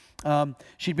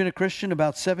 she'd been a Christian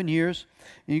about 7 years.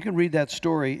 And you can read that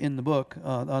story in the book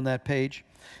on that page.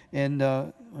 And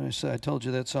I told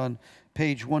you that's on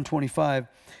page 125.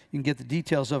 You can get the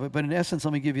details of it. But in essence,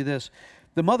 let me give you this.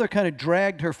 The mother kind of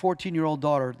dragged her 14-year-old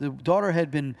daughter. The daughter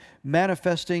had been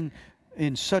manifesting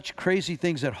in such crazy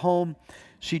things at home.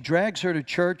 She drags her to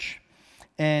church.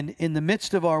 And in the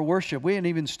midst of our worship, we hadn't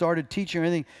even started teaching or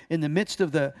anything. In the midst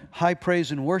of the high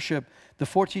praise and worship, the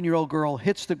 14-year-old girl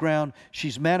hits the ground.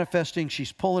 She's manifesting.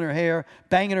 She's pulling her hair,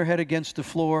 banging her head against the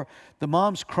floor. The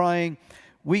mom's crying.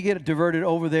 We get diverted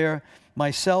over there.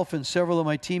 Myself and several of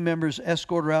my team members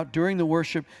escort her out during the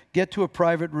worship, get to a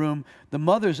private room. The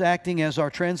mother's acting as our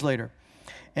translator.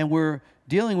 And we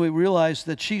realize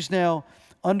that she's now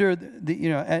under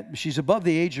she's above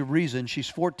the age of reason. She's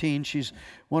 14. She's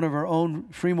one of her own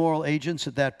free moral agents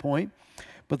at that point.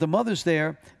 But the mother's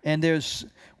there, and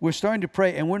we're starting to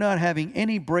pray, and we're not having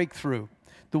any breakthrough.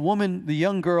 The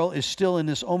young girl, is still in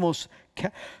this almost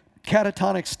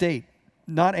catatonic state,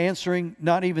 not answering,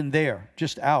 not even there,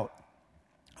 just out.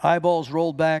 Eyeballs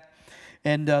rolled back,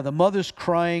 and the mother's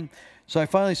crying. So I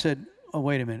finally said, oh,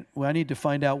 wait a minute. Well, I need to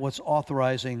find out what's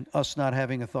authorizing us not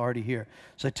having authority here.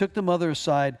 So I took the mother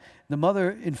aside. The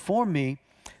mother informed me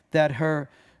that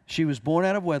she was born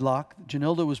out of wedlock.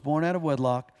 Janilda was born out of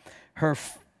wedlock.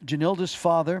 Janilda's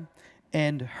father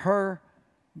and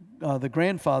the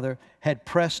grandfather had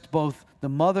pressed both the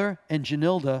mother and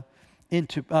Janilda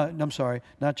into,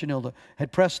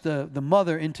 had pressed the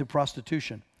mother into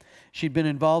prostitution. She'd been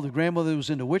involved. The grandmother was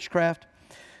into witchcraft.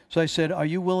 So I said, are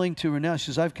you willing to renounce? She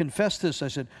says, I've confessed this. I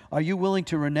said, are you willing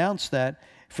to renounce that?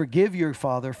 Forgive your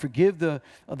father. Forgive the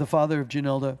father of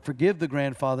Janilda. Forgive the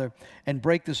grandfather and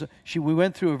break this. We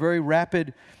went through a very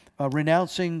rapid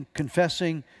renouncing,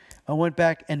 confessing. I went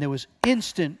back, and there was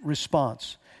instant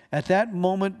response. At that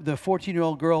moment, the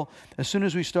 14-year-old girl, as soon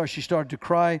as she started to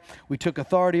cry. We took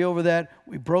authority over that.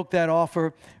 We broke that off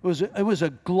her. It was a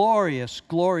glorious,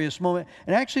 glorious moment.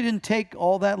 It actually didn't take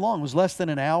all that long. It was less than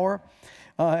an hour.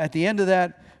 At the end of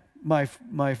that, my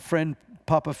friend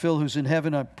Papa Phil, who's in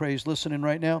heaven, I pray he's listening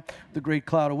right now, the great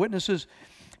cloud of witnesses,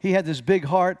 he had this big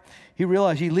heart. He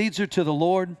realized he leads her to the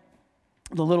Lord.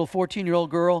 The little 14-year-old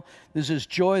girl, there's this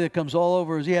joy that comes all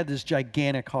over. He had this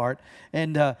gigantic heart.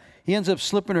 And he ends up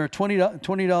slipping her a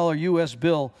 $20 U.S.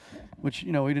 bill, which,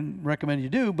 we didn't recommend you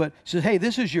do. But he says, hey,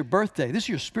 this is your birthday. This is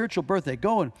your spiritual birthday.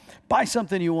 Go and buy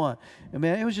something you want. And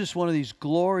man, it was just one of these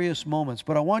glorious moments.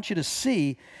 But I want you to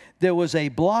see there was a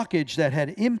blockage that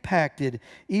had impacted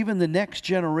even the next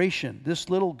generation. This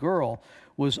little girl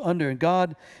was under. And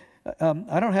God,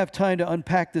 I don't have time to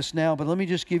unpack this now, but let me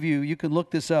just give you can look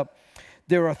this up.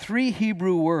 There are 3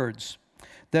 Hebrew words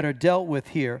that are dealt with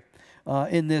here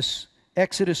in this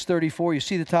Exodus 34. You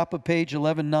see the top of page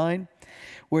 11:9,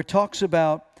 where it talks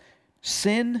about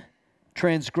sin,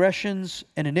 transgressions,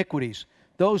 and iniquities.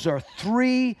 Those are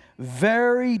three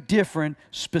very different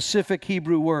specific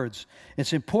Hebrew words.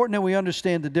 It's important that we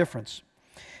understand the difference.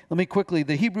 Let me quickly,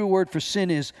 the Hebrew word for sin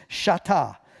is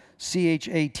shatah,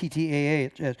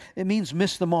 C-H-A-T-T-A-A. It means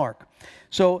miss the mark.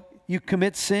 So you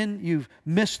commit sin, you've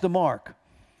missed the mark.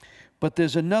 But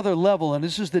there's another level, and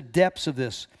this is the depths of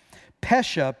this.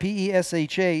 Pesha,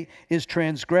 P-E-S-H-A, is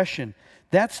transgression.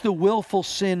 That's the willful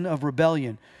sin of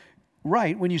rebellion.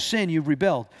 Right, when you sin, you've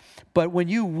rebelled. But when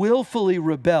you willfully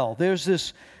rebel, there's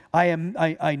this, I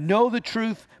know the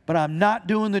truth, but I'm not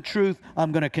doing the truth.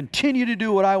 I'm going to continue to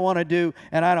do what I want to do,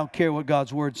 and I don't care what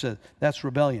God's word says. That's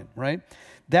rebellion, right?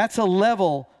 That's a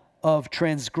level of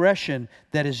transgression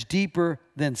that is deeper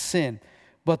than sin.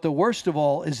 But the worst of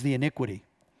all is the iniquity.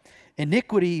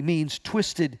 Iniquity means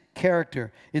twisted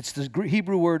character. It's the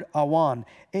Hebrew word awan,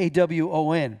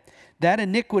 A-W-O-N. That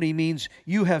iniquity means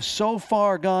you have so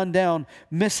far gone down,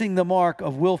 missing the mark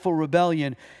of willful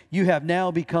rebellion, you have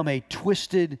now become a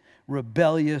twisted,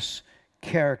 rebellious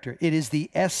character. It is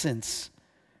the essence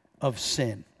of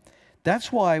sin.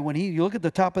 That's why when you look at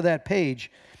the top of that page,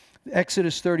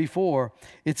 Exodus 34,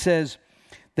 it says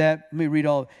that, let me read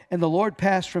all, and the Lord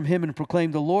passed from him and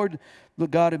proclaimed, the Lord, the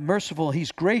God is merciful,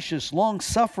 he's gracious,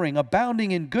 long-suffering,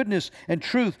 abounding in goodness and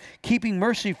truth, keeping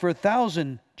mercy for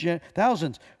thousands,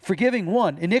 forgiving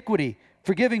one, iniquity,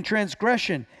 forgiving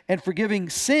transgression, and forgiving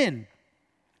sin.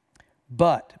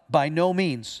 But by no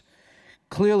means,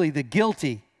 clearly the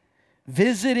guilty,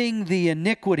 visiting the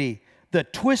iniquity, the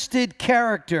twisted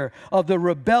character of the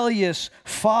rebellious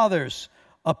fathers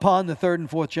upon the third and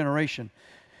fourth generation.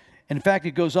 In fact,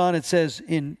 it goes on, it says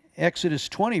in Exodus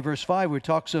 20, verse 5, where it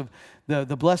talks of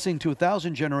the blessing to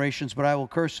 1,000 generations, but I will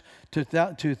curse to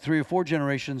 3 or 4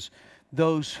 generations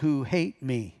those who hate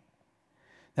me.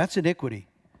 That's iniquity.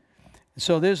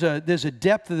 So there's a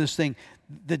depth of this thing.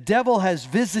 The devil has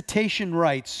visitation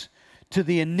rights to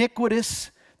the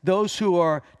iniquitous, those who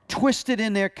are twisted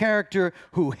in their character,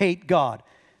 who hate God.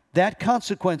 That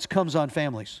consequence comes on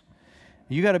families.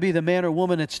 You got to be the man or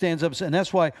woman that stands up. And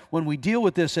that's why when we deal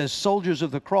with this as soldiers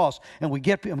of the cross, and I'm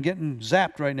getting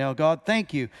zapped right now. God,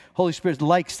 thank you. Holy Spirit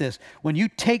likes this. When you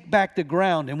take back the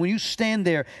ground and when you stand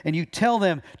there and you tell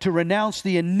them to renounce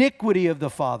the iniquity of the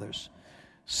fathers,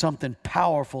 something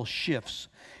powerful shifts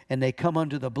and they come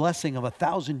under the blessing of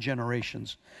 1,000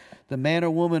 generations. The man or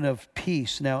woman of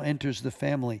peace now enters the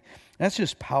family. That's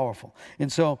just powerful. And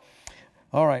so,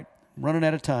 all right, running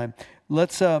out of time.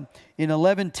 Let's, in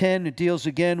 11:10, it deals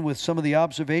again with some of the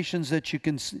observations that you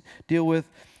can deal with.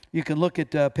 You can look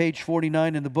at page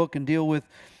 49 in the book and deal with,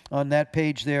 on that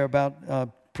page there,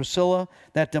 about Priscilla,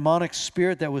 that demonic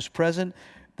spirit that was present,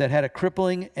 that had a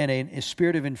crippling and a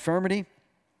spirit of infirmity.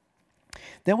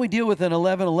 Then we deal with in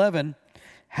 11:11,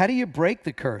 how do you break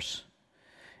the curse?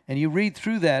 And you read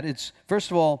through that. It's,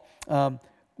 first of all,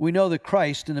 we know that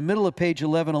Christ, in the middle of page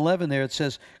 11:11 there, it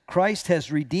says, Christ has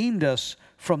redeemed us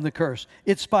from the curse.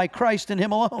 It's by Christ and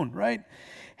him alone, right?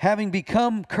 Having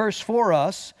become curse for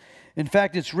us. In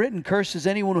fact, it's written, cursed is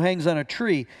anyone who hangs on a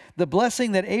tree. The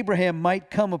blessing that Abraham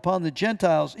might come upon the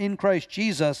Gentiles in Christ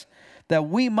Jesus, that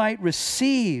we might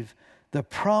receive the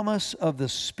promise of the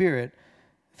Spirit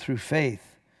through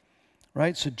faith,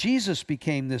 right? So Jesus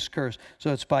became this curse.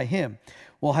 So it's by him.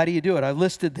 Well, how do you do it? I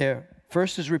listed there.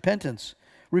 First is repentance.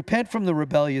 Repent from the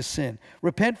rebellious sin.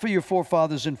 Repent for your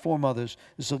forefathers and foremothers.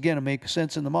 This will again make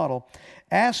sense in the model.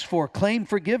 Ask for, claim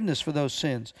forgiveness for those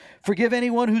sins. Forgive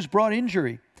anyone who's brought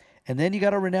injury. And then you got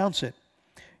to renounce it.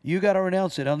 You got to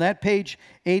renounce it. On that page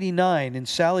 89 in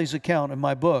Sally's account in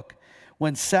my book,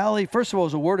 when Sally, first of all, it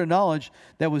was a word of knowledge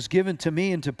that was given to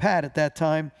me and to Pat at that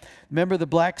time. Remember the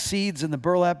black seeds in the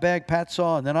burlap bag Pat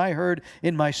saw? And then I heard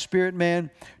in my spirit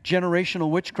man, generational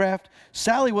witchcraft.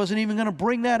 Sally wasn't even going to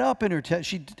bring that up in her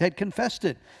she had confessed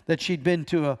it, that she'd been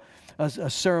to a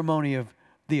ceremony of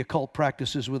the occult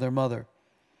practices with her mother.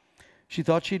 She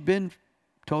thought she'd been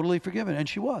totally forgiven, and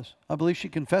she was. I believe she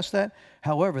confessed that.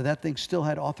 However, that thing still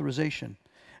had authorization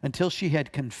until she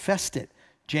had confessed it.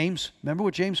 James, remember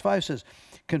what James 5 says?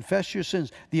 Confess your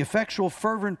sins. The effectual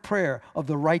fervent prayer of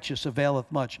the righteous availeth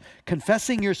much.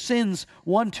 Confessing your sins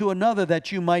one to another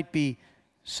that you might be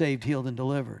saved, healed, and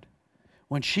delivered.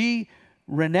 When she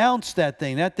renounced that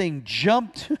thing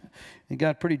jumped. It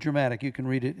got pretty dramatic. You can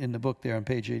read it in the book there on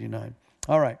page 89.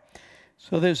 All right.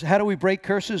 So there's how do we break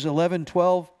curses?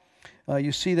 11:12.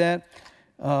 You see that.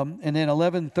 And then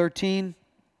 11:13.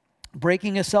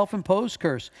 Breaking a self-imposed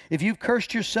curse. If you've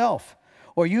cursed yourself,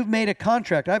 or you've made a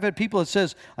contract. I've had people that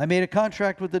says, I made a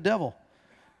contract with the devil.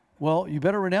 Well, you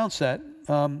better renounce that.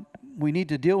 We need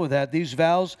to deal with that. These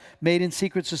vows made in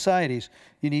secret societies,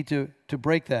 you need to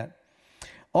break that.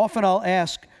 Often I'll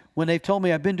ask, when they've told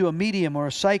me I've been to a medium or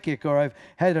a psychic, or I've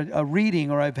had a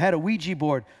reading, or I've had a Ouija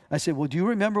board, I say, well, do you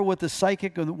remember what the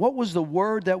psychic, or what was the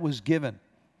word that was given?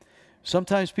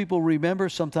 Sometimes people remember,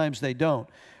 sometimes they don't.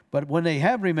 But when they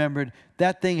have remembered,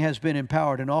 that thing has been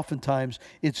empowered, and oftentimes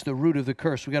it's the root of the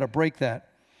curse. We've got to break that.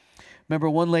 Remember,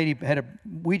 one lady had a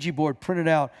Ouija board printed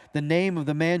out the name of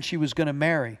the man she was going to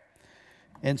marry.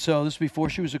 And so this is before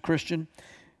she was a Christian.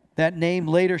 That name,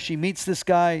 later she meets this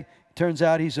guy. Turns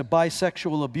out he's a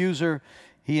bisexual abuser.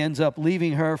 He ends up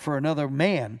leaving her for another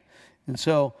man. And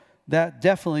so that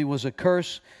definitely was a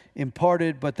curse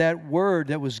imparted, but that word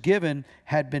that was given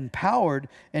had been powered,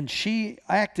 and she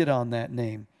acted on that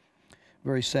name,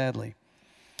 very sadly.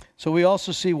 So we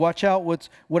also see, watch out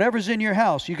whatever's in your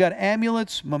house. You got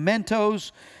amulets,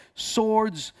 mementos,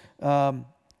 swords,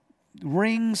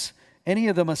 rings, any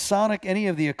of the Masonic, any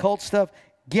of the occult stuff.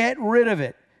 Get rid of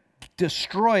it.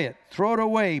 Destroy it. Throw it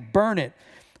away. Burn it.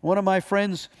 One of my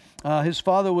friends, his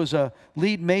father was a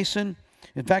lead Mason.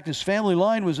 In fact, his family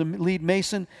line was a lead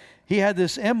Mason. He had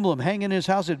this emblem hanging in his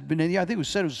house. It had been, I think it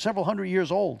was several hundred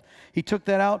years old. He took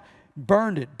that out,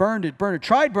 burned it.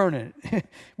 Tried burning it.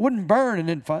 Wouldn't burn.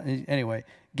 And then, anyway,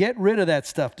 get rid of that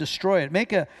stuff. Destroy it.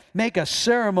 Make a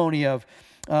ceremony of.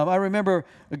 I remember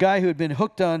a guy who had been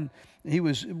hooked on, he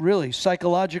was really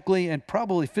psychologically and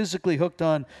probably physically hooked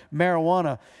on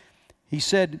marijuana. He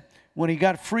said when he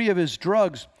got free of his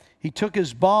drugs, he took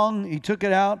his bong, he took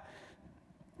it out.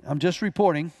 I'm just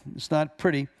reporting. It's not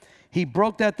pretty. He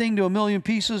broke that thing to 1,000,000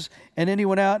 pieces, and then he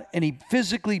went out and he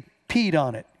physically peed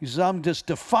on it. He says, I'm just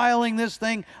defiling this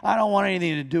thing. I don't want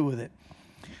anything to do with it.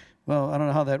 Well, I don't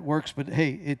know how that works, but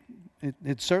hey,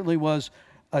 it certainly was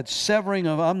a severing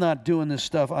of, I'm not doing this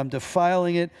stuff. I'm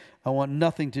defiling it. I want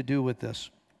nothing to do with this.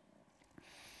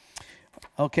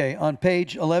 Okay, on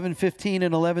page 1115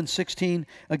 and 1116,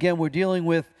 again, we're dealing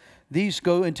with, these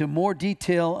go into more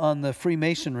detail on the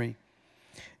Freemasonry.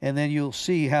 And then you'll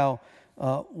see how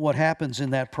what happens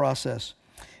in that process.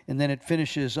 And then it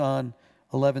finishes on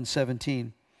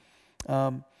 1117.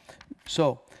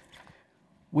 So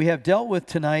we have dealt with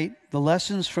tonight the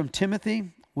lessons from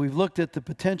Timothy. We've looked at the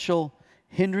potential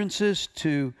hindrances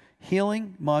to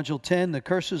healing, Module 10, the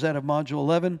curses out of Module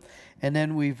 11, and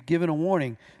then we've given a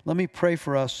warning. Let me pray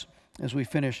for us as we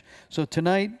finish. So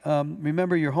tonight,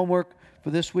 remember your homework for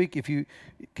this week. If you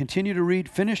continue to read,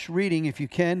 finish reading if you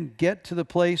can, get to the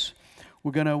place.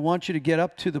 We're going to want you to get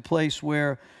up to the place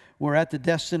where we're at the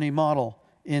Destiny Model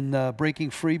in the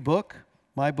Breaking Free book,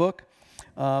 my book.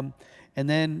 And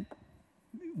then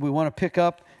we want to pick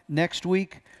up next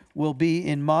week. We'll be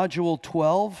in Module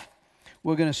 12.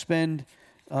 We're going to spend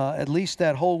at least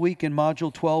that whole week in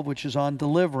Module 12, which is on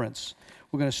deliverance.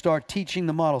 We're going to start teaching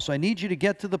the model. So I need you to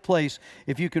get to the place,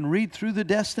 if you can read through the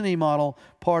Destiny Model,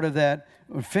 part of that,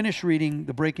 or finish reading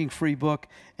the Breaking Free book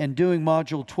and doing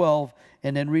Module 12,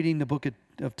 and then reading the book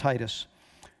of Titus.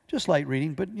 Just light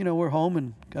reading, but we're home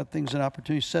and got things and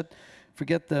opportunities.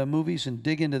 Forget the movies and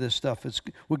dig into this stuff.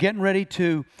 We're getting ready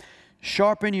to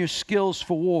sharpen your skills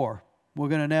for war. We're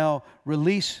going to now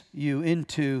release you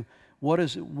into what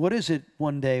is it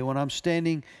one day when I'm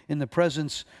standing in the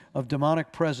presence of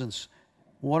demonic presence?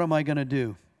 What am I going to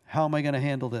do? How am I going to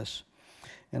handle this?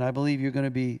 And I believe you're going to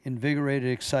be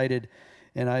invigorated, excited,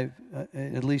 and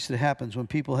at least it happens when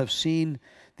people have seen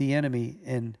the enemy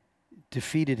and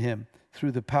defeated him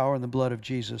through the power and the blood of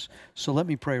Jesus. So let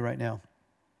me pray right now.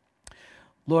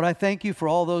 Lord, I thank you for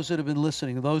all those that have been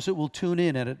listening, those that will tune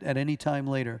in at any time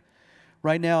later.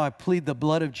 Right now, I plead the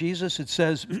blood of Jesus. It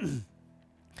says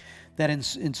that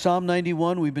in Psalm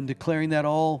 91, we've been declaring that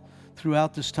all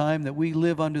throughout this time, that we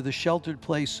live under the sheltered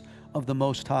place of the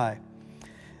Most High.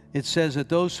 It says that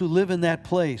those who live in that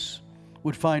place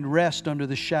would find rest under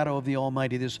the shadow of the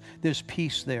Almighty. There's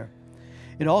peace there.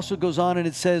 It also goes on and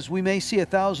it says, we may see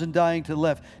 1,000 dying to the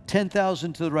left,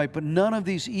 10,000 to the right, but none of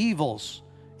these evils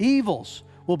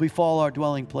will befall our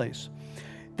dwelling place.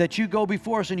 That you go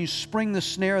before us and you spring the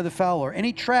snare of the fowler,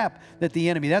 any trap that the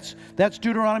enemy, that's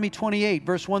Deuteronomy 28,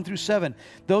 verse 1 through 7.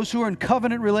 Those who are in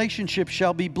covenant relationship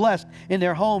shall be blessed in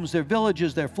their homes, their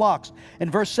villages, their flocks.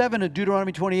 And verse 7 of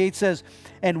Deuteronomy 28 says,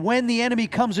 and when the enemy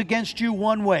comes against you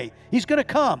one way, he's going to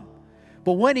come.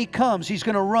 But when he comes, he's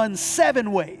going to run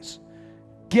 7 ways.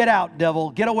 Get out, devil.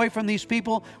 Get away from these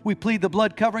people. We plead the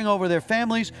blood covering over their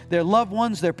families, their loved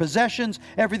ones, their possessions,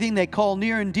 everything they call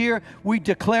near and dear. We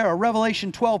declare a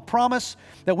Revelation 12 promise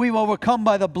that we've overcome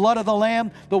by the blood of the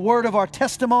Lamb, the word of our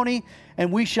testimony, and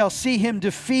we shall see him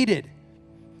defeated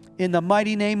in the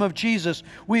mighty name of Jesus.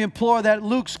 We implore that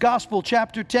Luke's Gospel,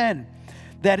 chapter 10,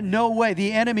 that in no way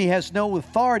the enemy has no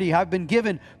authority. I've been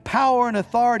given power and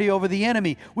authority over the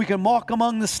enemy. We can walk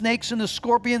among the snakes and the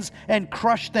scorpions and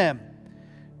crush them.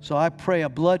 So I pray a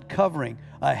blood covering,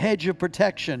 a hedge of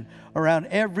protection around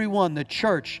everyone, the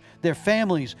church, their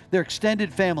families, their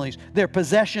extended families, their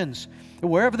possessions.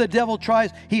 Wherever the devil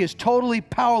tries, he is totally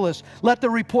powerless. Let the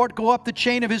report go up the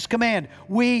chain of his command.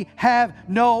 We have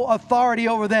no authority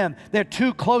over them. They're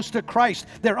too close to Christ.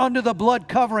 They're under the blood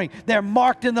covering. They're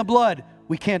marked in the blood.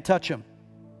 We can't touch them.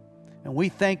 And we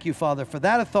thank you, Father, for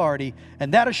that authority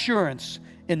and that assurance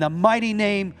in the mighty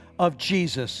name of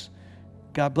Jesus.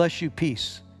 God bless you.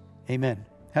 Peace. Amen.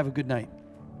 Have a good night.